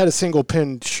single. But I had a single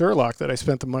pin Sherlock that I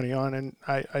spent the money on, and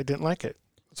I didn't like it.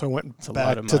 So I went It's a lot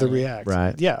back of to the money. React.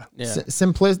 Right. Yeah. yeah.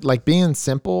 Like being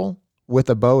simple with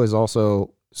a bow is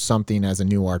also something as a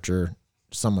new archer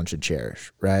someone should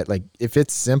cherish, right? Like, if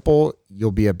it's simple,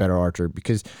 you'll be a better archer,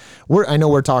 because I know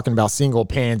we're talking about single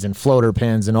pins and floater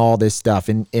pins and all this stuff,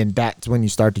 and that's when you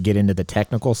start to get into the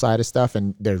technical side of stuff,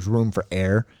 and there's room for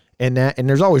error in that, and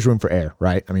there's always room for error,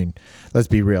 right? I mean, let's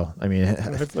be real. I mean,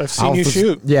 I've seen you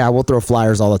shoot. Yeah, we'll throw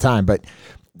flyers all the time, but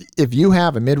if you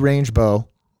have a mid-range bow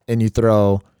and you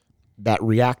throw that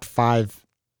React 5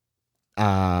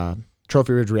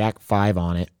 Trophy Ridge React 5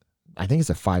 on it, I think it's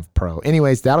a 5 Pro.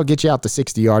 Anyways, that'll get you out to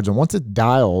 60 yards. And once it's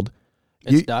dialed,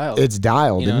 It's dialed. It's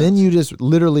dialed. You know, and then you just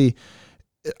literally,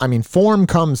 I mean, form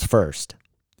comes first.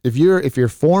 If your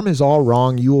form is all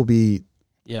wrong, you will be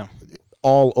Yeah.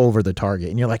 all over the target.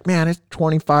 And you're like, man, it's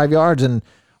 25 yards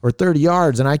or 30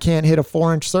 yards and I can't hit a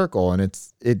 4-inch circle. And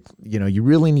you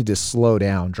really need to slow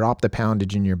down, drop the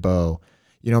poundage in your bow.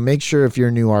 Make sure if you're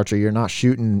a new archer, you're not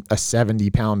shooting a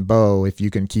 70-pound bow if you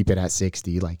can keep it at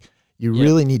 60. Like, you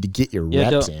really need to get your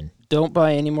reps in. Don't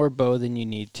buy any more bow than you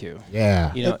need to.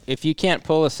 Yeah. If you can't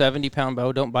pull a 70-pound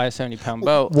bow, don't buy a 70-pound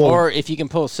bow. Well- or if you can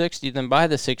pull 60, then buy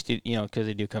the 60, because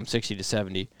they do come 60 to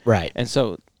 70. Right. And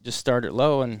so just start it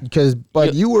low.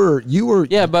 But you were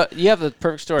Yeah, but you have the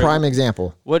perfect story. prime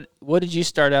example. What did you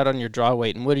start out on your draw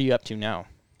weight, and what are you up to now?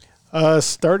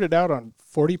 Started out on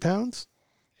 40 pounds,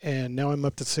 and now I'm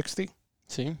up to 60.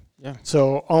 See? Yeah.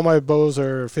 So all my bows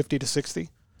are 50 to 60.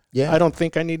 Yeah. I don't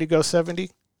think I need to go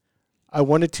 70. I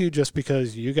wanted to just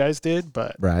because you guys did,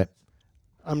 but Right.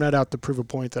 I'm not out to prove a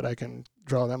point that I can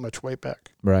draw that much weight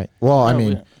back. Right. Well, I No,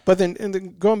 mean, yeah. But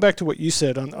then going back to what you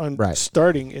said on Right.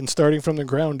 starting from the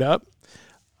ground up,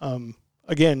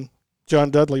 again,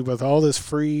 John Dudley, with all this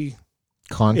free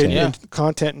content. Yeah.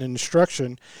 content and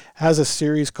instruction, has a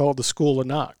series called The School of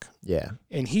Knock. Yeah.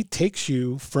 And he takes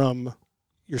you from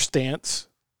your stance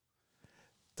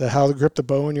to how to grip the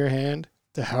bow in your hand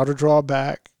to how to draw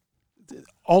back,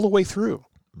 all the way through.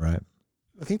 Right.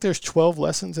 I think there's 12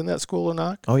 lessons in that School of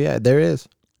Knock. Oh yeah, there is.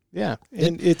 Yeah,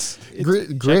 and it's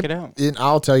Grip. it out. And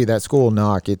I'll tell you that School of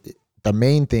Knock. The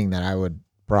main thing that I would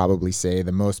probably say,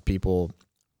 the most people,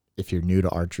 if you're new to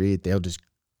archery, they'll just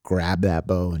grab that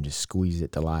bow and just squeeze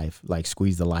it to life, like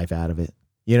squeeze the life out of it.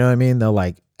 You know what I mean? They'll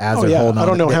like as oh they're yeah. holding on. I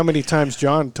don't know they- how many times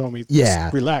John told me, Yeah.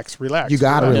 relax. You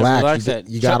gotta relax. That.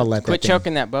 You gotta let Quit that thing-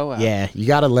 choking that bow out. Yeah, you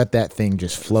gotta let that thing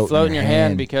just float in your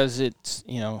hand because it's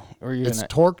or you're it's gonna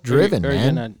torque driven, or man.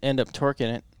 you're gonna end up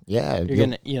torquing it. Yeah,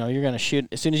 You're gonna shoot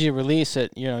as soon as you release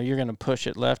it. You're gonna push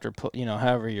it left or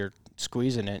however you're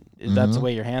squeezing it. That's the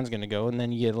way your hand's gonna go, and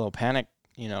then you get a little panic,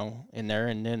 in there,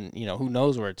 and then who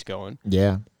knows where it's going.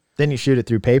 yeah. Then you shoot it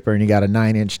through paper and you got a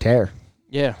 9-inch tear.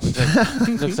 Yeah,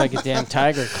 looks like a damn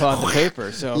tiger clawed the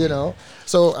paper. So You know,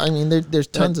 so I mean, there's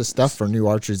tons of stuff for new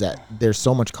archers that there's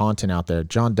so much content out there.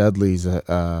 John Dudley's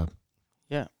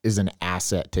is an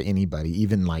asset to anybody,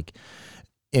 even like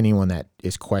anyone that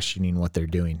is questioning what they're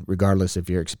doing, regardless if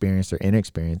you're experienced or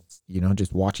inexperienced. You know,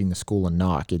 just watching the school and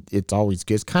knock, it's always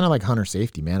good. It's kind of like hunter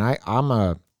safety, man. I'm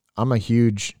a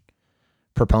huge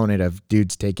proponent of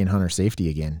dudes taking hunter safety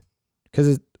again,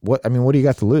 because what do you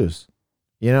got to lose?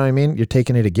 You know what I mean? You're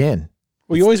taking it again.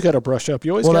 Well, you always got to brush up.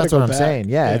 You always Well, got to that's go what I'm back. saying.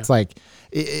 Yeah, it's like,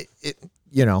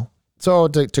 you know, so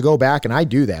to go back, and I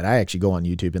do that. I actually go on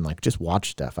YouTube and like just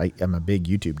watch stuff. I'm a big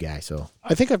YouTube guy, so.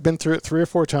 I think I've been through it 3 or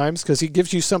 4 times because he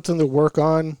gives you something to work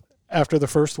on after the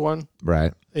first one.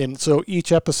 Right. And so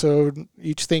each episode,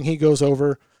 each thing he goes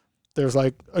over, there's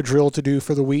like a drill to do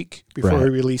for the week before Right. he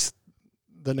release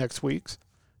the next week's.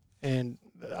 And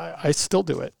I still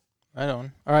do it. right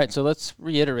on. All right, so let's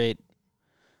reiterate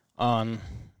on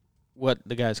what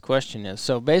the guy's question is.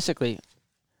 So basically,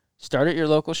 start at your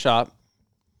local shop,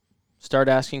 start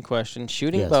asking questions,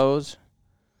 shooting Yes. bows.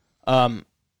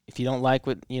 If you don't like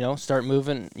what, start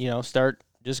moving, start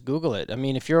just Google it. I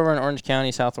mean, if you're over in Orange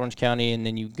County, South Orange County, and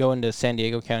then you go into San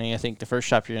Diego County, I think the first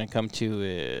shop you're going to come to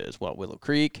is Willow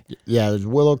Creek. Yeah, there's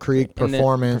Willow Creek, And then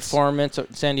Performance, Performance,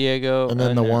 San Diego. and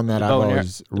then the one that I've bow and arrow-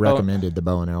 always the bow- recommended, the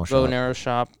bow and arrow Bow shop. and arrow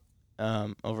shop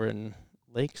over in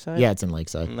Lakeside. Yeah, it's in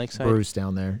Lakeside. In Lakeside. Bruce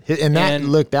down there. And that, And,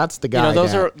 look, that's the guy.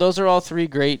 those are all 3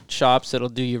 great shops that'll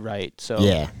do you right. So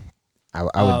Yeah, I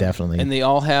would definitely. And they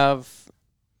all have,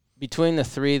 between the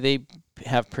 3, they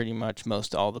have pretty much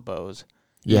most all the bows.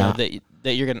 Yeah.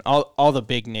 That you're gonna all the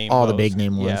big name. All bows. the big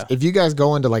name ones. Yeah. If you guys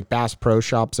go into like Bass Pro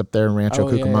Shops up there in Rancho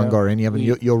Oh, yeah, Cucamonga yeah. or any of them,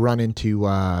 We- you'll run into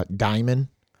Diamond,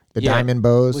 the Yeah, Diamond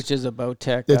bows. which is a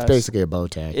Bowtech. It's basically a bow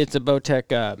tag. It's a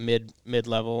Bowtech mid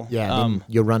level. Yeah, then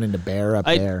you'll run into Bear up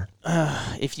there.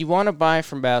 If you want to buy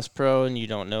from Bass Pro and you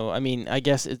don't know, I mean, I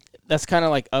guess that's kind of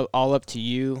like all up to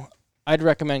you. I'd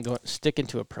recommend sticking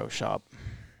to a pro shop.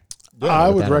 Yeah, I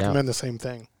would without a doubt. recommend the same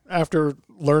thing. After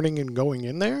learning and going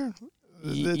in there,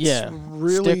 it's yeah.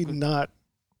 really Stick- not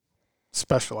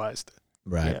specialized.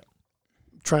 Right. Yeah.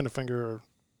 Trying to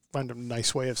find a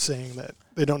nice way of saying that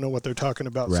they don't know what they're talking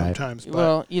about Right. sometimes. But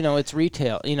Well, it's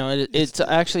retail.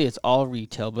 It's all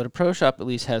retail, but a pro shop at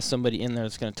least has somebody in there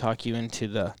that's going to talk you into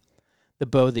the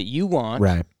bow that you want.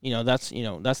 Right. That's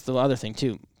the other thing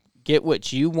too. Get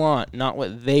what you want, not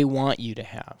what they want you to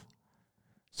have.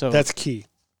 So that's key.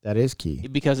 That is key.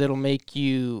 because it'll make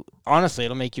you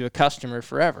a customer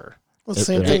forever. Well, It-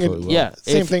 same it thing. absolutely will. Yeah.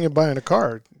 Same if- thing in buying a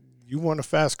car. You want a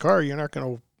fast car, you're not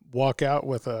going to walk out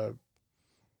with a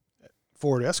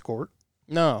Ford Escort.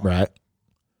 No. Right.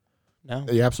 No.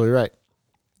 You're absolutely right.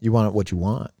 You want what you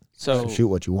want. So Shoot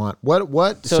what you want.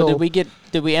 What? So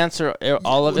did we answer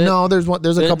all of it? No, there's a There-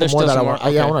 couple there's more still that I some want.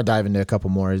 more? Yeah, I Okay. want to dive into a couple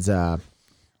more. Is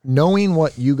knowing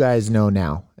what you guys know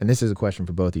now, and this is a question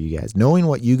for both of you guys. Knowing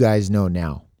what you guys know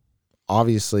now,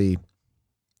 obviously,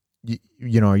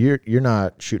 you're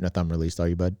not shooting a thumb release, are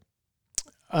you, bud?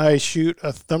 I shoot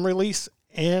a thumb release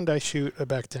and I shoot a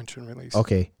back tension release.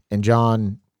 Okay, and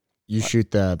John, you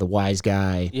shoot the wise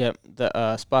guy. Yep.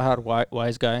 The Spot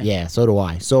Wise guy. Yeah, so do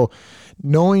I. So,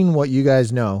 knowing what you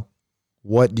guys know,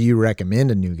 what do you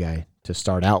recommend a new guy to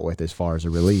start out with as far as a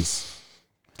release?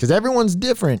 Because everyone's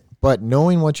different, but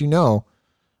knowing what you know,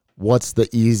 what's the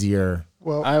easier?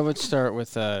 Well, I would start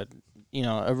with a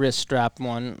wrist strap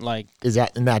one, like Is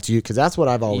that, and that's you? Because that's what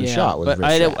I've always shot with. but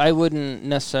wrist strap. I wouldn't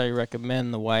necessarily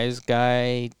recommend the Wise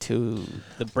guy to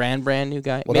the brand new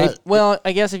guy. Well, Well,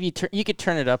 I guess if you could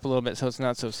turn it up a little bit so it's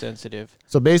not so sensitive.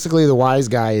 So basically, the wise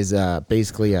guy is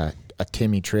basically a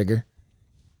Timmy trigger.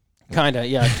 Kinda,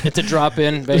 yeah. It's a drop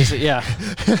in, basically. Yeah,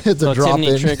 It's a so drop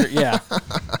Timney in. trigger. Yeah,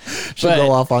 Should but-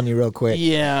 go off on you real quick.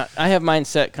 yeah. I have mine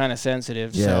set kind of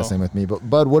sensitive. Yeah, so same with me. But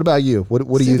Bud, what about you? What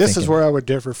do you think? this is where I would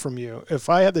differ from you. If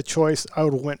I had the choice, I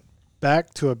would have went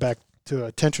back to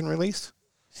a tension release.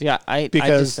 see, I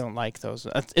Because- just don't like those.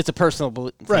 It's a personal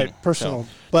thing, Right, personal. so-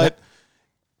 But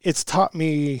it's taught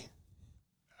me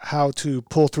how to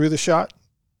pull through the shot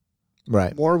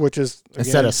Right. more, which is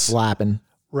Instead again, of slapping.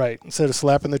 right. Instead of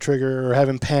slapping the trigger or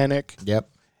having panic, Yep.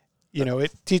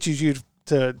 it teaches you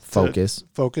to Focus.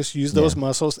 focus, use those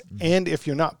muscles, and if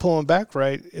you're not pulling back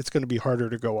right, it's going to be harder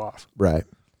to go off. Right.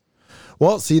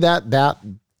 Well, see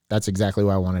that's exactly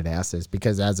why I wanted to ask this,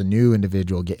 because as a new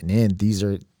individual getting in,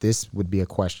 this would be a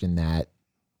question that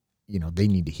they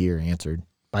need to hear answered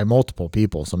by multiple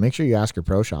people. So make sure you ask your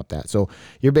pro shop that. So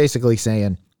you're basically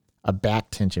saying a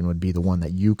back tension would be the one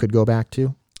that you could go back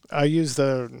to. I use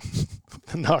the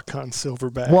knock-on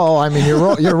silverback. Well, I mean,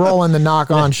 you're rolling the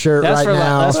knock-on shirt That's right for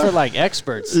now. that's for like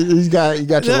experts. You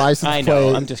got your license I know.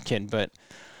 plate. I'm just kidding, but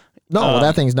No,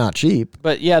 that thing's not cheap.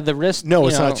 But yeah, the wrist. No, you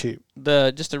it's know, not cheap.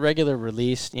 Just a regular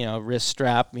release, wrist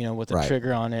strap, with a Right.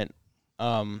 trigger on it.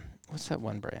 What's that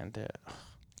one brand?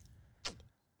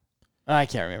 I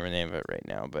can't remember the name of it right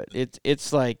now, but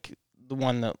it's like the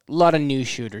one that a lot of new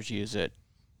shooters use it.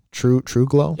 True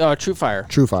Glow? Oh, True Fire.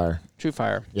 True Fire. True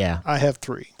Fire. Yeah. I have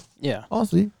 3. Yeah.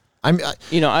 Honestly, I mean,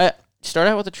 I start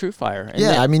out with a True Fire. And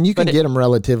yeah, then, I mean, you can get them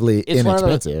relatively it's one of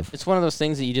those- inexpensive. It's one of those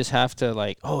things that you just have to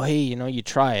like, oh, hey, you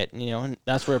try it, and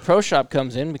that's where a pro shop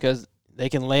comes in because they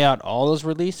can lay out all those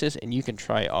releases and you can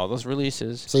try all those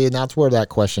releases. See, and that's where that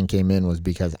question came in, was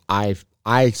because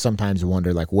I sometimes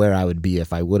wonder like where I would be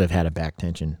if I would have had a back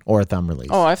tension or a thumb release.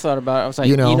 Oh, I thought about it. I was like,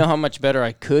 You know? how much better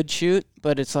I could shoot,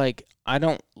 but it's like I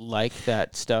don't like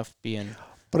that stuff being.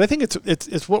 But I think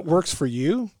it's what works for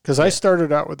you, because I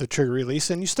started out with the trigger release,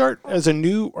 and you start as a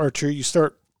new archer, you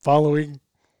start following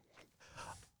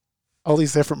all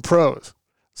these different pros.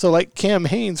 So like Cam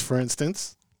Haynes, for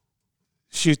instance,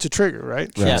 shoots a trigger, right?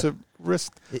 Right. Shoots a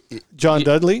wrist. John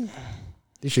Dudley,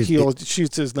 You should- he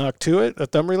shoots his knock to it, a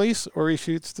thumb release, or he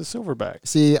shoots the silverback.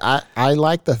 See, I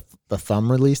like the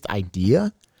thumb released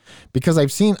idea because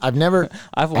I've never.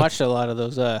 I've watched a lot of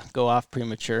those go off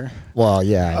premature. Well,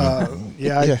 yeah.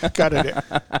 I got an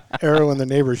arrow in the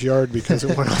neighbor's yard because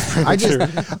it went off premature.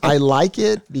 I like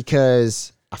it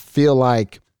because I feel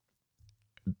like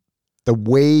the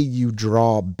way you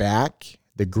draw back,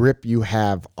 the grip you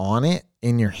have on it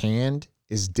in your hand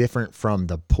is different from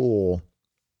the pull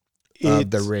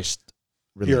of the wrist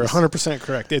release. You're 100%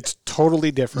 correct. It's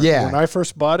totally different. Yeah. When I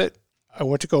first bought it, I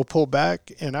went to go pull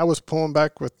back, and I was pulling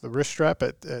back with the wrist strap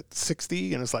at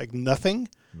 60, and it's like nothing.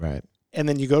 Right. And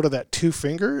then you go to that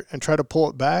 2-finger and try to pull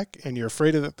it back, and you're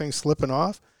afraid of that thing slipping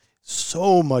off.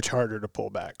 So much harder to pull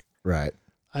back. Right.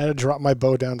 I had to drop my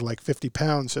bow down to like 50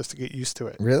 pounds just to get used to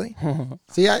it. Really?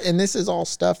 See, and this is all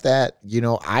stuff that,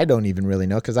 I don't even really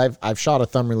know, because I've shot a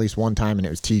thumb release one time, and it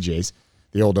was TJ's,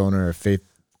 the old owner of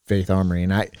Faith Armory.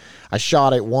 And I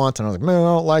shot it once, and I was like, man, I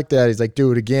don't like that. He's like,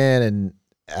 do it again. And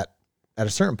at a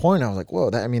certain point, I was like, whoa,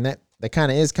 that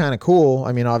kind of is kind of cool.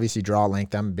 I mean, obviously draw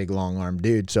length. I'm a big long arm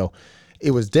dude. So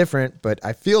it was different, but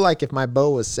I feel like if my bow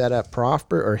was set up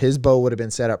proper, or his bow would have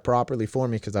been set up properly for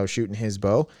me because I was shooting his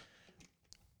bow,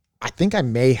 I think I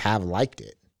may have liked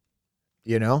it,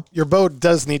 Your bow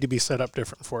does need to be set up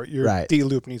different for it. Your Right.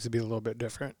 D-loop needs to be a little bit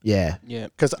different. Yeah. Yeah.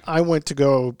 Because I went to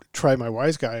go try my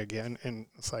Wise Guy again, and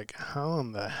it's like, how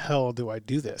in the hell do I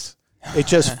do this? It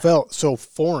just felt so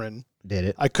foreign. Did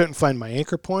it? I couldn't find my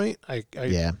anchor point.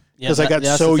 Yeah. Because I got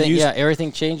that's so the thing. used. Yeah,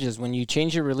 everything changes when you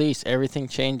change your release. Everything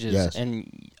changes, Yes.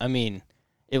 and I mean,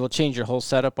 it will change your whole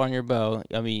setup on your bow.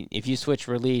 I mean, if you switch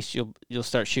release, you'll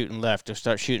start shooting left or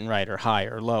start shooting right or high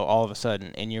or low all of a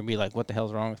sudden, and you'll be like, "What the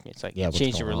hell's wrong with me?" It's like, Yeah, what's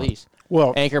change your going on? release.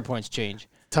 Well, Anchor points change.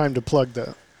 time to plug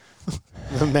the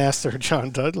master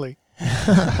John Dudley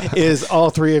is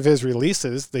all 3 of his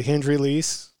releases, the hinge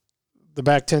release, the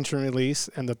back tension release,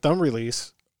 and the thumb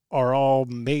release, are all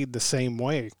made the same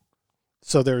way.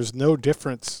 So there's no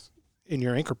difference in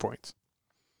your anchor points.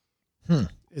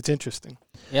 It's interesting.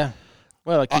 Yeah.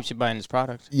 Well, it keeps you buying his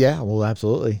product. Yeah, well,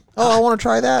 absolutely. Oh, I want to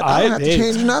try that. I don't have to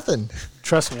change nothing.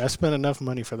 Trust me, I spent enough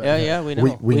money for that. Yeah, we know.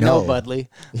 We We know, know. Budley.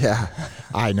 Yeah,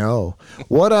 I know.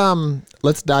 What?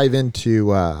 Let's dive into.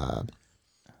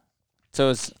 So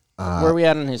it's where are we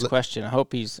at on his question? I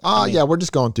hope he's. Yeah, we're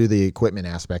just going through the equipment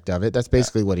aspect of it. That's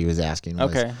basically what he was asking.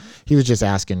 Okay. He was just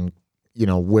asking,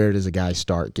 where does a guy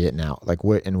start getting out? Like,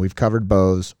 and we've covered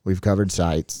bows, we've covered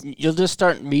sights. You'll just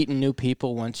start meeting new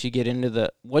people once you get into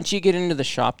the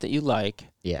shop that you like.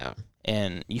 Yeah.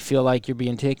 And you feel like you're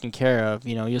being taken care of,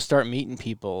 you'll start meeting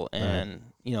people, and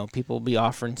people will be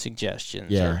offering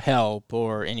suggestions Yeah. or help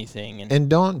or anything. And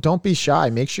don't be shy.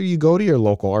 Make sure you go to your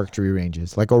local archery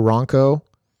ranges, like Oronco.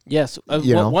 Yes,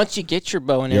 once you get your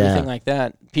bow and everything like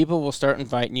that, people will start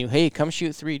inviting you. Hey, come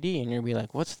shoot 3D, and you'll be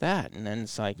like, "What's that?" And then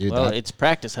it's like, Dude, it's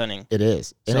practice hunting. It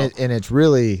is, and So- it's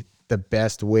really the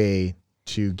best way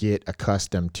to get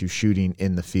accustomed to shooting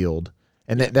in the field,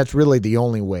 and that's really the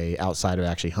only way outside of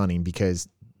actually hunting, because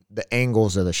the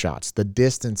angles of the shots, the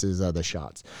distances of the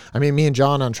shots. I mean, me and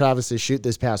John on Travis's shoot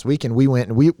this past weekend, we went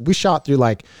and we shot through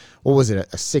like what was it,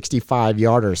 a 65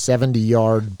 yard or a 70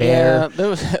 yard bear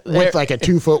with like a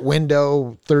 2-foot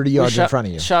window 30 yards in front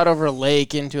of you. Shot over a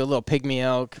lake into a little pygmy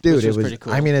elk. Dude, which it was pretty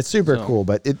cool. I mean, it's super cool,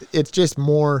 but it's just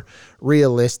more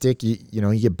realistic. You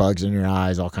get bugs in your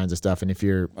eyes, all kinds of stuff. And if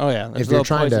you're there's if a you're little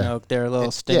trying poison to oak there, a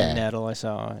little stinging nettle I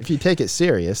saw. if you take it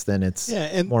serious, then it's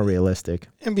more realistic.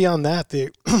 And beyond that,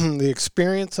 the the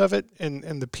experience of it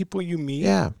and the people you meet,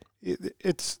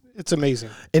 it's amazing.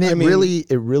 And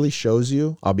it really shows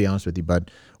you, I'll be honest with you,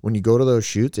 bud, when you go to those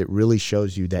shoots, it really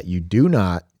shows you that you do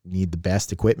not need the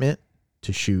best equipment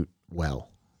to shoot well.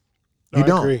 You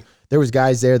don't. Agree. There was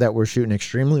guys there that were shooting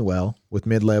extremely well with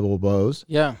mid-level bows.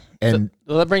 Yeah. And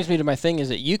so that brings me to my thing is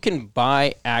that you can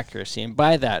buy accuracy, and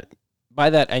by that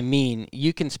I mean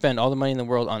you can spend all the money in the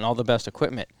world on all the best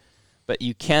equipment, but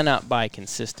you cannot buy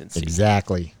consistency.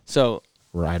 Exactly. So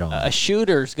right on. A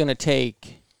shooter's going to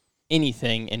take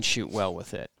anything and shoot well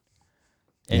with it.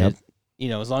 And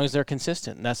as long as they're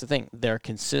consistent. And that's the thing. They're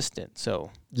consistent.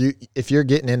 So if you're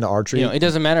getting into archery, it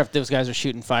doesn't matter if those guys are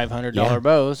shooting $500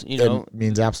 bows, it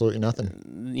means absolutely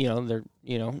nothing.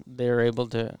 They're able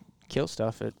to kill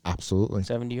stuff at absolutely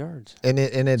 70 yards. And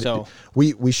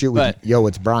we shoot with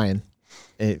it's Brian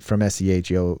from SEH,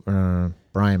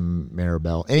 Brian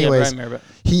Maribel. Anyways, Brian Maribel.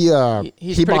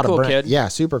 He's he a pretty bought cool kid. Yeah,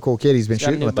 super cool kid. He's been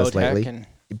shooting with us lately.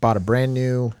 He bought a brand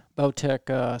new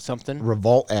Bowtech something.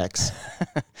 Revolt X.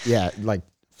 Yeah, like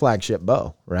flagship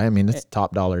bow, right? I mean, it's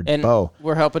top dollar bow.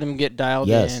 We're helping him get dialed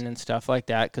in and stuff like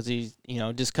that because he's,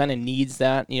 just kind of needs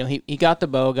that. He got the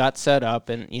bow, got set up,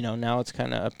 and, now it's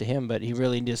kind of up to him, but he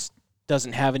really just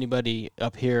doesn't have anybody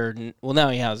up here. Well, now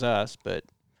he has us, but,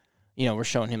 we're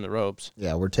showing him the ropes.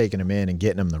 Yeah, we're taking him in and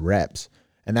getting him the reps.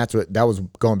 And that was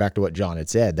going back to what John had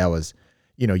said. That was,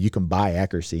 you can buy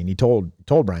accuracy. And he told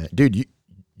Brian, dude,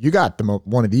 you got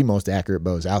one of the most accurate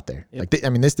bows out there. Yep.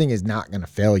 Like, this thing is not going to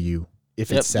fail you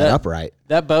if it's set up right.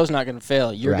 That bow's not going to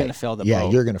fail. You're going to fail the bow. Yeah,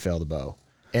 you're going to fail the bow.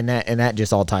 And that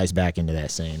just all ties back into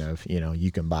that saying of,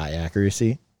 you can buy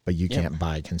accuracy, but you can't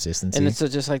buy consistency. And it's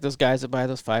just like those guys that buy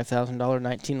those $5,000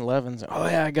 1911s. Oh,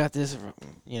 yeah, I got this,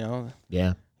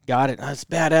 Yeah. Got it. That's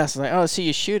badass. I'm like, oh, see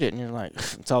you shoot it. And you're like,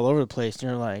 it's all over the place. And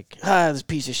you're like, this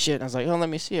piece of shit. And I was like, oh, let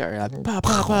me see it. Like, pop,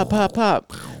 pop, pop, pop,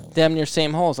 pop. Damn near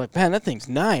same hole. It's like, man, that thing's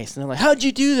nice. And they're like, how'd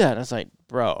you do that? And I was like,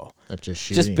 bro. That's just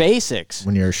shooting. Just basics.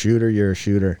 When you're a shooter, you're a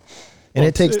shooter. And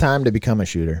it takes time to become a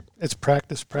shooter. It's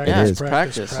practice. Yeah, it's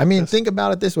practice. I mean, think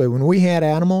about it this way. When we had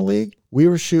Animal League, we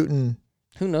were shooting.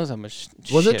 Who knows how much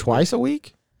Was it twice a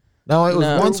week? No, it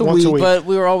was once a week. But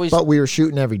we were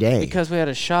shooting every day. Because we had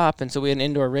a shop, and so we had an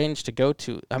indoor range to go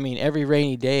to. I mean, every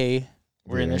rainy day,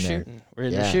 we're in there shooting. We're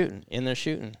in there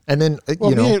shooting. And then,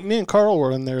 me and Carl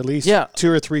were in there at least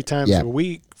 2 or 3 times a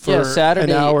week for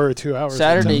Saturday, an hour or 2 hours.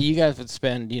 Saturday, you guys would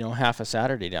spend, half a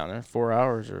Saturday down there, 4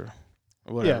 hours or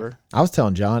whatever. Yeah. I was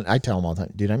telling John, I tell him all the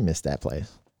time, dude, I miss that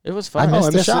place. It was fun. I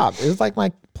missed the shop. It was like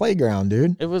my playground,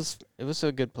 dude. It was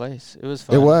a good place. It was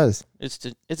fun. It was.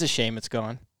 It's a shame it's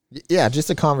gone. Yeah, just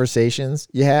the conversations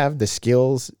you have, the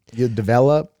skills you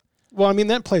develop. Well, I mean,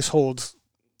 that place holds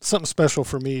something special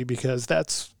for me because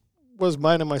was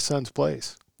mine and my son's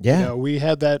place. Yeah. We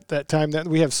had that time that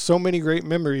we have so many great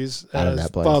memories as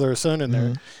father and son in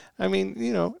there. I mean,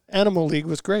 Animal League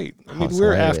was great. I mean, we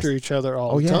were after each other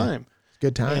all the time.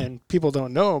 Good time. And people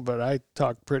don't know, but I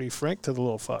talk pretty frank to the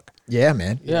little fuck. Yeah,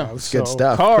 man. It's good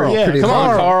stuff. Carl, come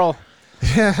on, Carl.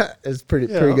 Yeah, it's pretty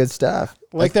good stuff.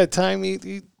 Like that time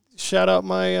he shout out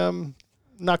my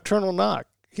Nocturnal Knock.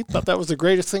 He thought that was the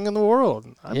greatest thing in the world.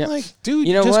 I'm like, dude,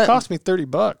 it just cost me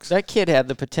 $30. That kid had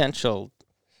the potential.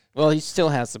 Well, he still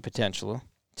has the potential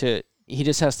he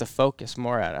just has to focus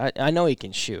more at it. I know he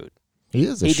can shoot. He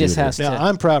is a shooter. Just has to.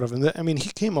 I'm proud of him. I mean, he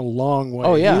came a long way.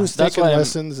 Oh, yeah. He was taking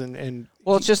lessons and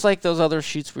well, it's just like those other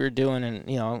shoots we were doing. And,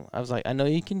 I was like, I know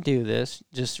you can do this.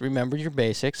 Just remember your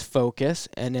basics, focus,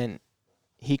 and then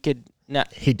he could.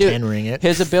 He can ring it.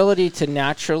 His ability to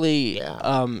naturally,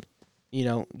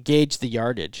 gauge the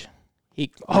yardage. He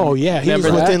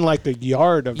was within like the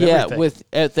yard of everything. Yeah,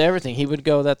 with everything. He would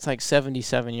go, that's like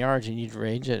 77 yards, and you'd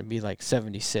range it and be like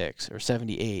 76 or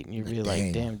 78, and you'd be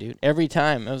like, damn, dude. Every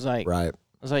time, I was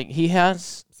like, he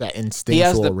has it's that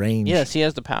instinctual range. Yes, he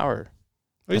has the power.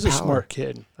 Well, he's a smart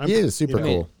kid. He is super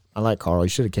cool. I like Carl. He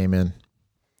should have came in.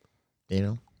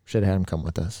 Should have had him come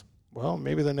with us. Well,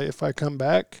 maybe then if I come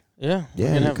back. Yeah.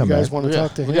 You guys want to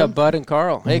talk to him? We got Bud and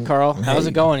Carl. Hey, Carl, how's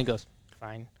it going? He goes,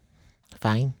 fine.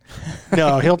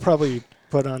 No, he'll probably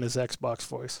put on his Xbox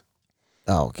voice.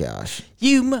 Oh, gosh.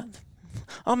 I'm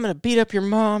going to beat up your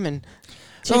mom and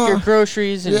take your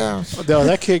groceries. And No,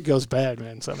 that kid goes bad,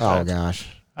 man, sometimes. Oh, gosh.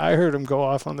 I heard him go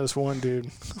off on this one dude.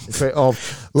 Oh,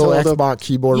 little Told him- Xbox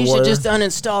keyboard You should warrior. just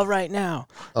uninstall right now.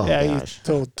 Oh yeah, gosh.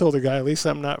 he told the guy, at least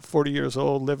I'm not 40 years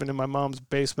old, living in my mom's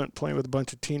basement, playing with a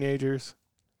bunch of teenagers.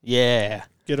 Yeah.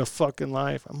 Get a fucking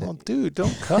life. I'm all, dude,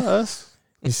 don't cuss.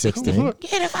 He's 16.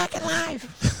 Get a fucking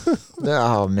life.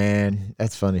 Oh man,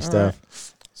 that's funny stuff.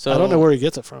 So I don't know where he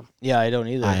gets it from. Yeah, I don't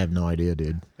either. I have no idea,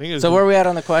 dude. I think it's So where are we at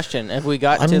on the question? Have we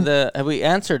got I to mean- the? Have we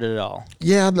answered it all?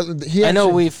 Yeah, I know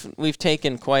we've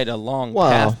taken quite a long Well,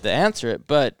 path to answer it,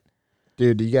 but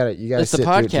dude. You got to it's the sit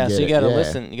through it to podcast. get So you it. got to Yeah.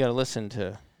 listen. You got to listen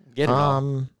to get it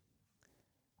all.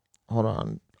 Hold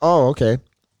on. Oh, okay.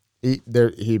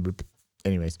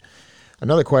 Anyways,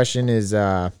 another question is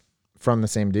from the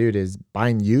same dude: is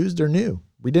buying used or new?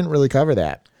 We didn't really cover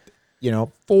that.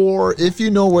 For if you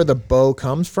know where the bow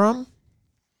comes from,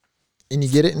 and you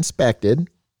get it inspected,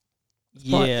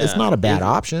 it's not a bad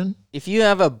option. If you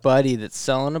have a buddy that's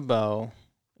selling a bow,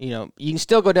 you can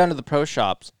still go down to the pro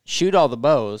shops, shoot all the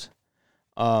bows.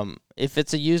 If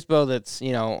it's a used bow that's,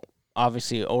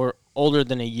 obviously older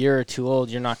than a year or two old,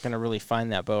 you're not going to really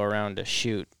find that bow around to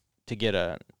shoot to get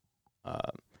a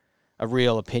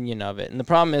real opinion of it. And the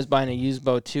problem is buying a used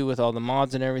bow too with all the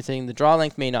mods and everything, the draw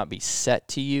length may not be set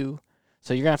to you.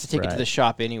 So you're going to have to take it to the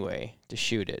shop anyway to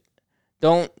shoot it.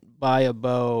 Don't buy a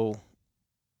bow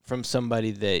from somebody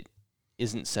that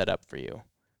isn't set up for you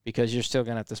because you're still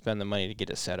going to have to spend the money to get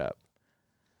it set up.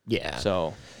 Yeah.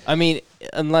 So, I mean,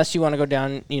 unless you want to go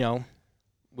down,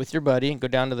 with your buddy and go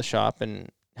down to the shop and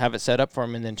have it set up for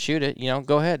him and then shoot it,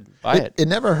 go ahead, buy it. It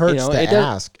never hurts to it does-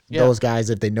 ask yeah. those guys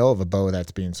if they know of a bow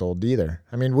that's being sold either.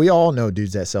 I mean, we all know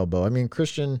dudes that sell bow. I mean,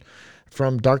 Christian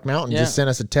from Dark Mountain just sent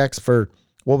us a text for,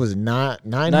 what was it,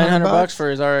 $900 for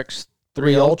his RX3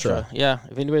 3 Ultra. Ultra. Yeah,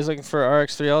 if anybody's looking for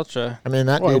RX3 Ultra, I mean,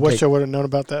 that Well, I dude. wish I would have known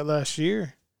about that last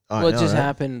year. I well, it know, just right?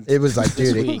 happened. It was like,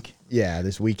 this dude, week.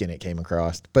 this weekend it came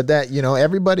across. But that,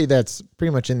 everybody that's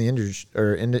pretty much in the industry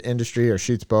or in the industry or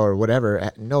shoots bow or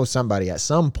whatever knows somebody at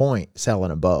some point selling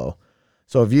a bow.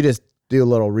 So if you just do a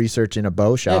little research in a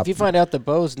bow shop, Yeah, if you find out the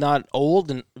bow's not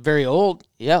old and very old,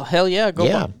 hell yeah,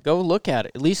 go look at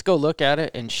it. At least go look at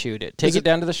it and shoot it. Take it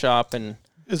down to the shop and.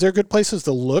 Is there good places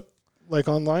to look, like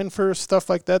online, for stuff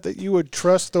like that you would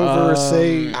trust over,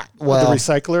 say, the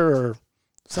recycler or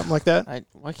something like that?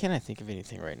 Why can't I think of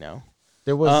anything right now?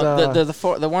 there was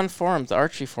The one forum, the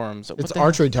archery forums. What it's the hell?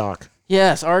 Archery Talk.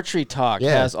 Yes, Archery Talk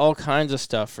Yeah. has all kinds of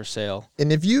stuff for sale.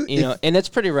 And if you, And it's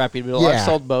pretty reputable. Yeah. I've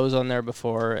sold bows on there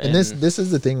before. and this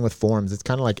is the thing with forums, it's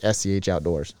kind of like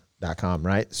SCHOutdoors.com,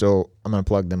 right? So I'm going to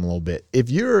plug them a little bit. If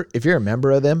you're a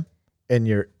member of them and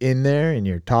you're in there and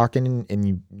you're talking and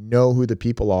you know who the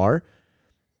people are,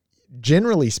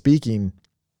 generally speaking,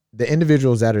 the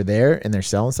individuals that are there and they're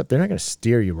selling stuff, they're not going to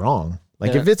steer you wrong.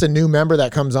 Like if it's a new member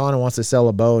that comes on and wants to sell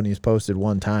a bow and he's posted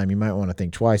one time, you might want to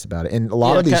think twice about it. And a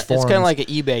lot of these forums, it's kind of like an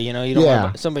eBay. You don't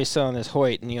want somebody selling this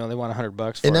Hoyt and they want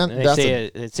 $100 for And it. that- And that's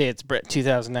they say it's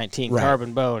 2019 Right.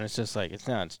 carbon bow, and it's just like it's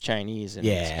not. It's Chinese and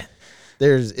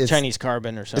it's Chinese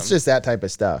carbon or something. It's just that type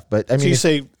of stuff. But I So mean, you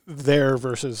say there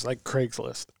versus like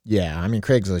Craigslist. I mean,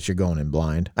 Craigslist, you're going in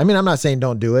blind. I mean, I'm not saying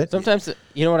don't do it. Sometimes,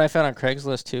 what I found on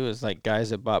Craigslist too is like guys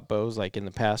that bought bows like in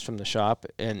the past from the shop,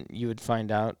 and you would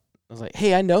find out, I was like,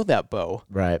 hey, I know that bow.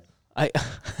 Right. And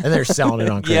they're selling it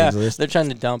on Craigslist. they're trying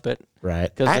to dump it Right.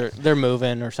 because they're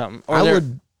moving or something,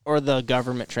 or the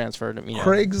government transferred them.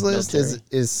 Craigslist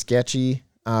is sketchy.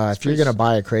 If you're gonna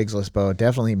buy a Craigslist bow,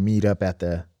 definitely meet up at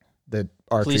the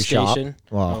archery police shop. station.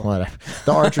 Well, whatever.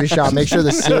 The archery shop. Make sure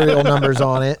the serial number's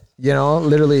on it.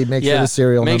 Literally make sure the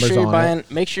serial number's on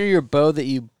it. Make sure your bow that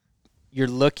you're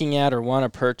looking at or want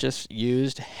to purchase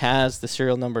used has the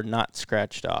serial number not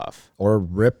scratched off Or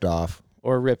ripped off.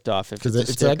 or ripped off. If Because it's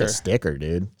it's like a sticker,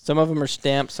 dude. Some of them are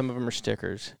stamped, some of them are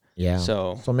stickers. Yeah.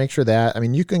 So make sure that. I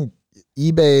mean, you can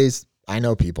eBay's. I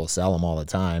know people sell them all the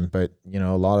time, but a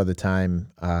lot of the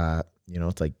time,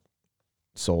 it's like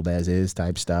sold as is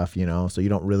type stuff. So you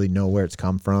don't really know where it's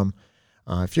come from.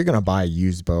 If you're gonna buy a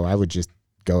used bow, I would just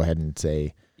go ahead and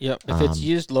say, yep. If it's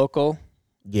used local,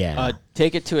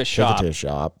 take it to a shop. Take it to a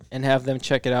shop and have them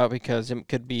check it out because it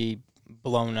could be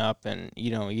blown up, and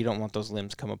you don't want those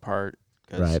limbs come apart.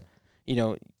 'Cause, right.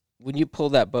 When you pull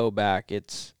that bow back,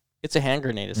 it's a hand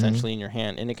grenade essentially in your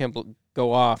hand, and it can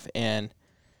go off, and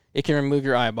it can remove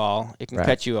your eyeball. It can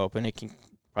cut you open. It can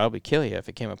probably kill you if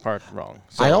it came apart wrong.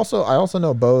 So I also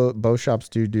know bow shops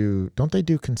don't they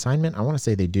do consignment? I want to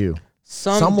say they do.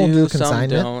 some will do some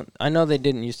consignment. don't. I know they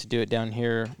didn't used to do it down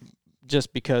here,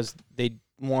 just because they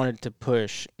wanted to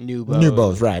push new bows. New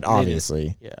bows, right? They didn't-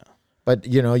 Obviously, Yeah. but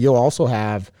you'll also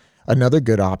have another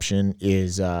good option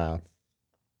is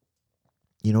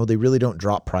they really don't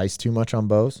drop price too much on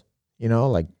bows. You know,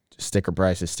 like sticker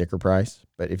price is sticker price.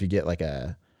 But if you get like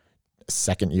a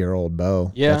second-year-old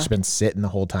bow Yeah. that's been sitting the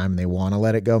whole time and they want to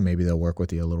let it go, maybe they'll work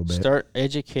with you a little bit. Start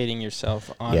educating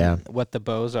yourself on Yeah. what the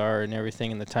bows are and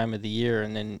everything and the time of the year,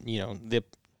 and then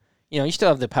you still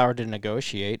have the power to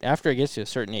negotiate. After it gets to a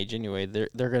certain age, anyway, they're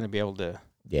going to be able to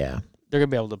Yeah.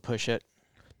 push it.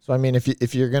 So I mean,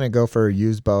 if you're gonna go for a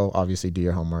used bow, obviously do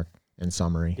your homework in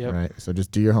summary, Yep. right? So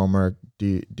just do your homework.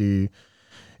 Do you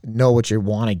know what you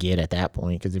want to get at that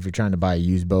point? Because if you're trying to buy a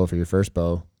used bow for your first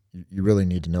bow, you really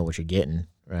need to know what you're getting,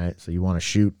 right? So you want to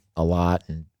shoot a lot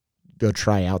and go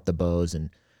try out the bows and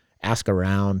ask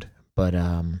around. But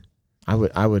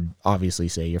I would obviously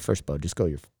say your first bow, just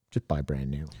buy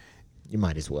brand new. You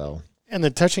might as well. And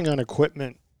then touching on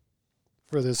equipment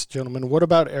for this gentleman, what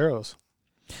about arrows?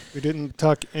 We didn't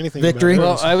talk anything Victory? about Well,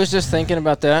 arrows. I was just thinking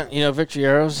about that. Victory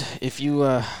arrows. If you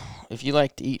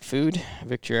like to eat food,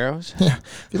 Victory arrows.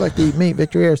 If you like to eat meat,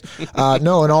 Victory arrows.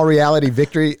 No, in all reality,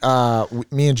 Victory,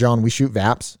 me and John, we shoot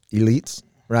VAPs, Elites,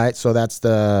 right? So that's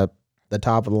the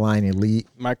top of the line Elite.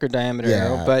 Micro diameter Yeah.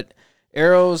 arrow, but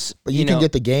arrows. But you can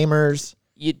get the gamers.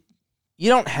 You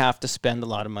don't have to spend a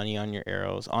lot of money on your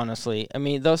arrows, honestly. I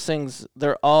mean, those things,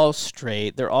 they're all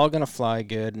straight. They're all going to fly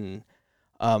good. And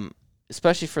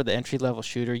especially for the entry-level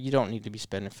shooter, you don't need to be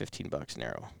spending $15 an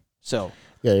arrow. So,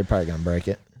 Yeah, you're probably going to break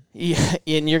it. yeah,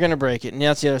 and you're going to break it. And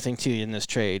that's the other thing, too, in this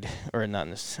trade, or not in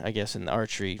this, I guess in the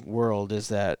archery world, is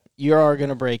that you are going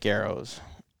to break arrows.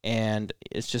 And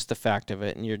it's just the fact of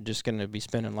it. And you're just going to be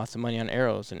spending lots of money on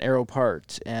arrows and arrow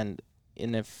parts. And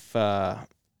if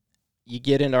you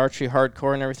get into archery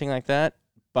hardcore and everything like that,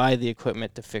 buy the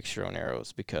equipment to fix your own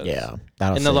arrows, because Yeah,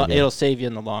 that'll it'll save you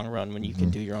in the long run when you can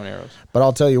do your own arrows. But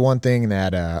I'll tell you one thing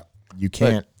that you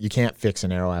can't fix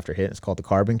an arrow after hitting. It's called the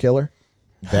carbon killer.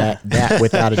 That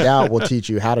without a doubt will teach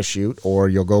you how to shoot, or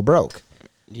you'll go broke.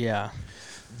 Yeah.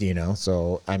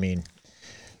 So I mean,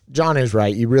 John is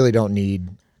right. You really don't need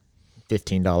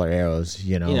 $15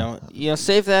 arrows.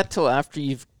 Save that till after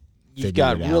you've Figured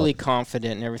got it really out.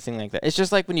 confident and everything like that. It's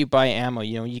just like when you buy ammo,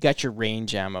 you got your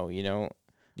range ammo,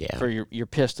 Yeah. for your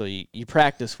pistol you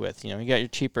practice with, you got your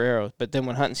cheaper arrows, but then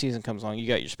when hunting season comes along, you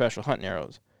got your special hunting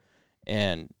arrows.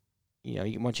 And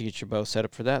once you get your bow set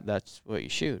up for that, that's what you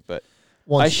shoot. But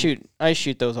I shoot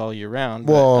those all year round.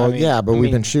 Well, but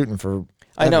we've been shooting for.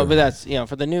 I know, ever. but that's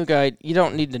for the new guy, you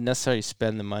don't need to necessarily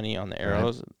spend the money on the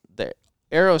arrows. The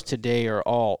arrows today they're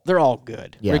all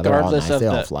good, Yeah, regardless they're all nice. of They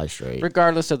all the fly straight.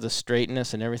 regardless of the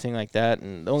straightness and everything like that.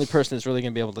 And the only person that's really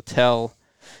going to be able to tell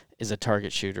is a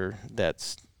target shooter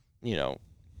that's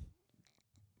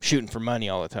shooting for money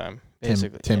all the time,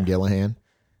 basically. Tim Gillihan.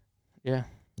 Yeah.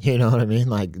 You know what I mean?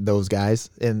 Like those guys,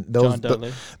 and John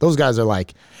Dudley. those guys are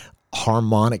like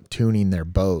harmonic tuning their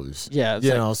bows. Yeah,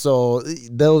 it's so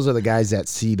those are the guys that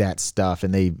see that stuff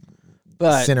and they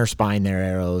but center spine their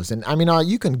arrows. And I mean,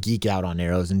 you can geek out on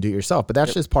arrows and do it yourself, but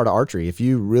that's just part of archery. If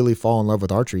you really fall in love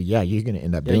with archery, yeah, you're going to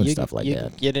end up doing stuff like you that.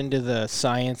 can get into the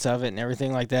science of it and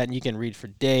everything like that, and you can read for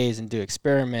days and do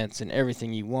experiments and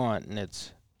everything you want, and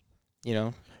it's,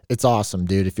 It's awesome,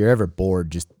 dude. If you're ever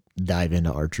bored, just dive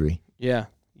into archery. yeah,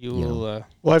 you will.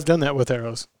 Well, I've done that with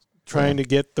arrows, trying to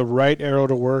get the right arrow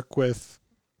to work with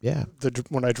Yeah.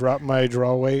 when I drop my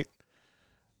draw weight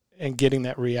and getting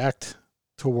that react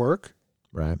to work.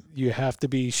 Right. You have to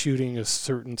be shooting a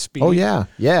certain speed. Oh, yeah.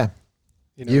 Yeah.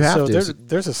 You have so to.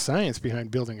 There's a science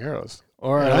behind building arrows.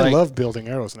 Or And I love building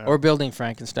arrows now. or building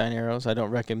Frankenstein arrows. I don't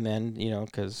recommend,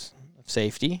 because of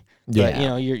safety. Yeah.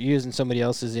 But you're using somebody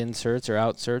else's inserts or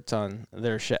outserts on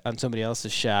on somebody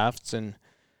else's shafts, and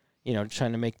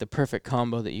trying to make the perfect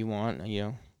combo that you want.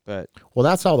 But Well,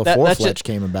 that's how the That- four that's fletch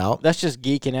came about. that's just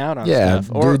geeking out on Yeah,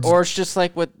 stuff. Or dudes- or it's just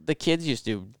like what the kids used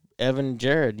to do. Evan and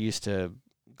Jared used to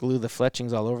glue the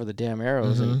fletchings all over the damn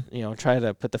arrows, and try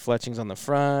to put the fletchings on the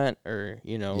front, or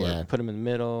or put them in the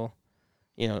middle.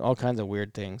 All kinds of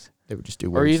weird things. They would just do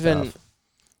Or weird even stuff.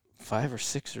 5 or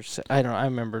 6 or 7. I don't know. I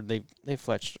remember they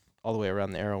fletched all the way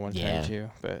around the arrow one Yeah. time too.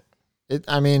 But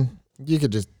You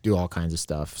could just do all kinds of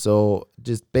stuff. So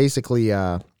just basically,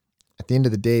 at the end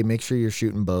of the day, make sure you're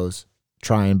shooting bows,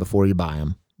 trying before you buy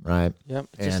them, right? yep,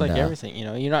 it's just And, like everything.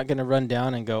 You're not gonna run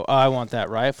down and go, "Oh, I want that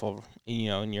rifle."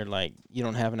 And you're like, you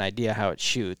don't have an idea how it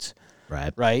shoots,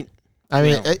 Right. right? I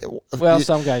mean, Well,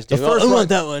 some guys do. the first I one- want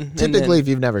that one. And typically, then- if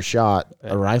you've never shot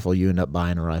Yeah. a rifle, you end up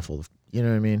buying a rifle. You know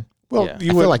what I mean? well, yeah.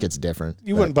 you I would feel like it's different.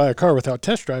 you but- wouldn't buy a car without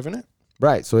test driving it.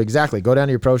 Right. So exactly. Go down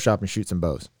to your pro shop and shoot some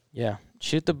bows. yeah,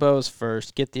 shoot the bows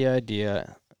first, get the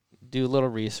idea, do a little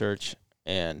research,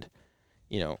 and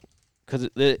because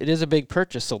it is a big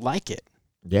purchase, so like it.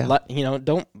 Yeah.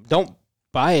 Don't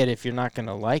buy it if you're not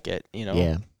gonna like it.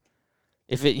 Yeah.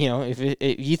 If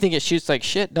you think it shoots like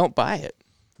shit, don't buy it.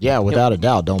 Yeah, without a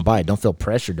doubt, don't buy it. Don't feel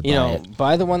pressured to buy it.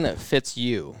 Buy the one that fits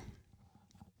you.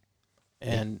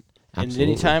 And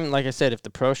anytime, like I said, if the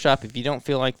pro shop, if you don't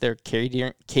feel like they're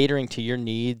catering to your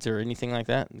needs or anything like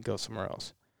that, go somewhere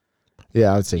else.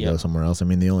 Yeah, I would say go somewhere else. I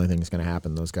mean, the only thing that's going to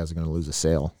happen, those guys are going to lose a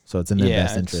sale. So it's in their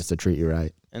best interest to treat you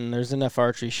right. And there's enough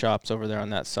archery shops over there on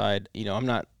that side.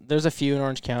 There's a few in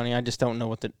Orange County. I just don't know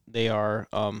what they are.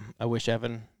 I wish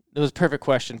Evan, it was a perfect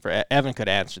question for Evan could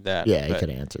answer that. Yeah, he could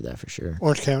answer that for sure.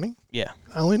 Orange County? Yeah.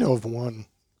 I only know of one.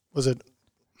 Was it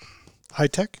High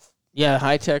Tech? Yeah,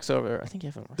 High Tech's over there. I think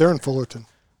Evan. They're in Fullerton.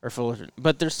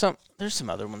 But there's some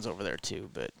other ones over there too,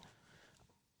 but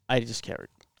I just can't.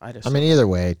 I mean, either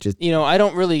way, just I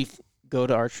don't really go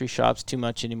to archery shops too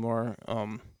much anymore.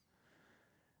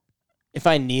 If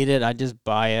I need it, I just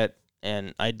buy it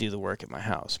and I do the work at my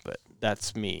house. But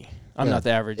that's me. I'm not the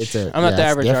average. I'm not the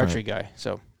average archery guy.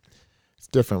 So it's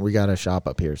different. We got a shop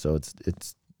up here, so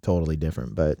it's totally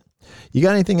different. But you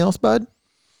got anything else, bud?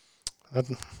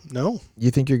 No. You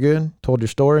think you're good? Told your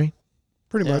story?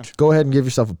 Pretty much. Go ahead and give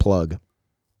yourself a plug.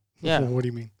 Yeah. What do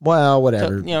you mean? Well,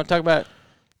 whatever. Talk about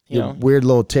your weird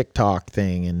little TikTok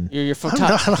thing and your I'm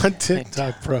not on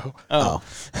TikTok, bro. Oh.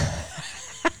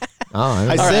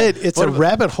 I said it's a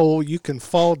rabbit hole you can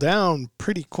fall down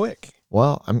pretty quick.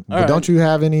 Well, but don't you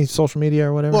have any social media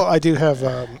or whatever? Well, I do have.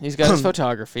 He's got his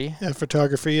photography. Yeah,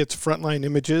 photography. It's Frontline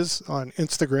Images on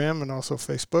Instagram and also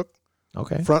Facebook.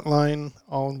 Okay. Frontline,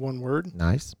 all in one word.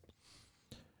 Nice.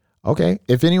 Okay.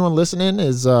 If anyone listening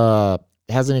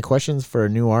has any questions for a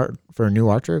new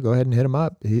archer, go ahead and hit him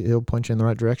up. He'll point you in the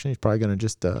right direction. He's probably going to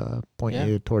just point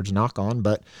you towards Nock On,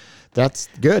 but that's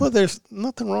good. Well, there's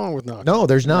nothing wrong with Nock On. No,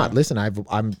 there's not. Listen,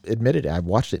 I'm admitted I've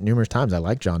watched it numerous times. I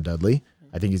like John Dudley.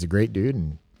 I think he's a great dude,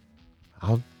 and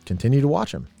I'll continue to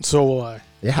watch him. So will I.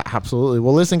 Yeah, absolutely.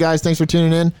 Well, listen, guys, thanks for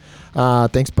tuning in.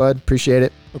 Thanks, Bud. Appreciate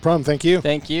it. No problem. Thank you.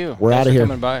 Thank you. We're out of here.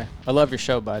 Thanks for coming by. I love your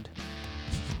show, Bud.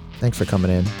 Thanks for coming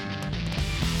in.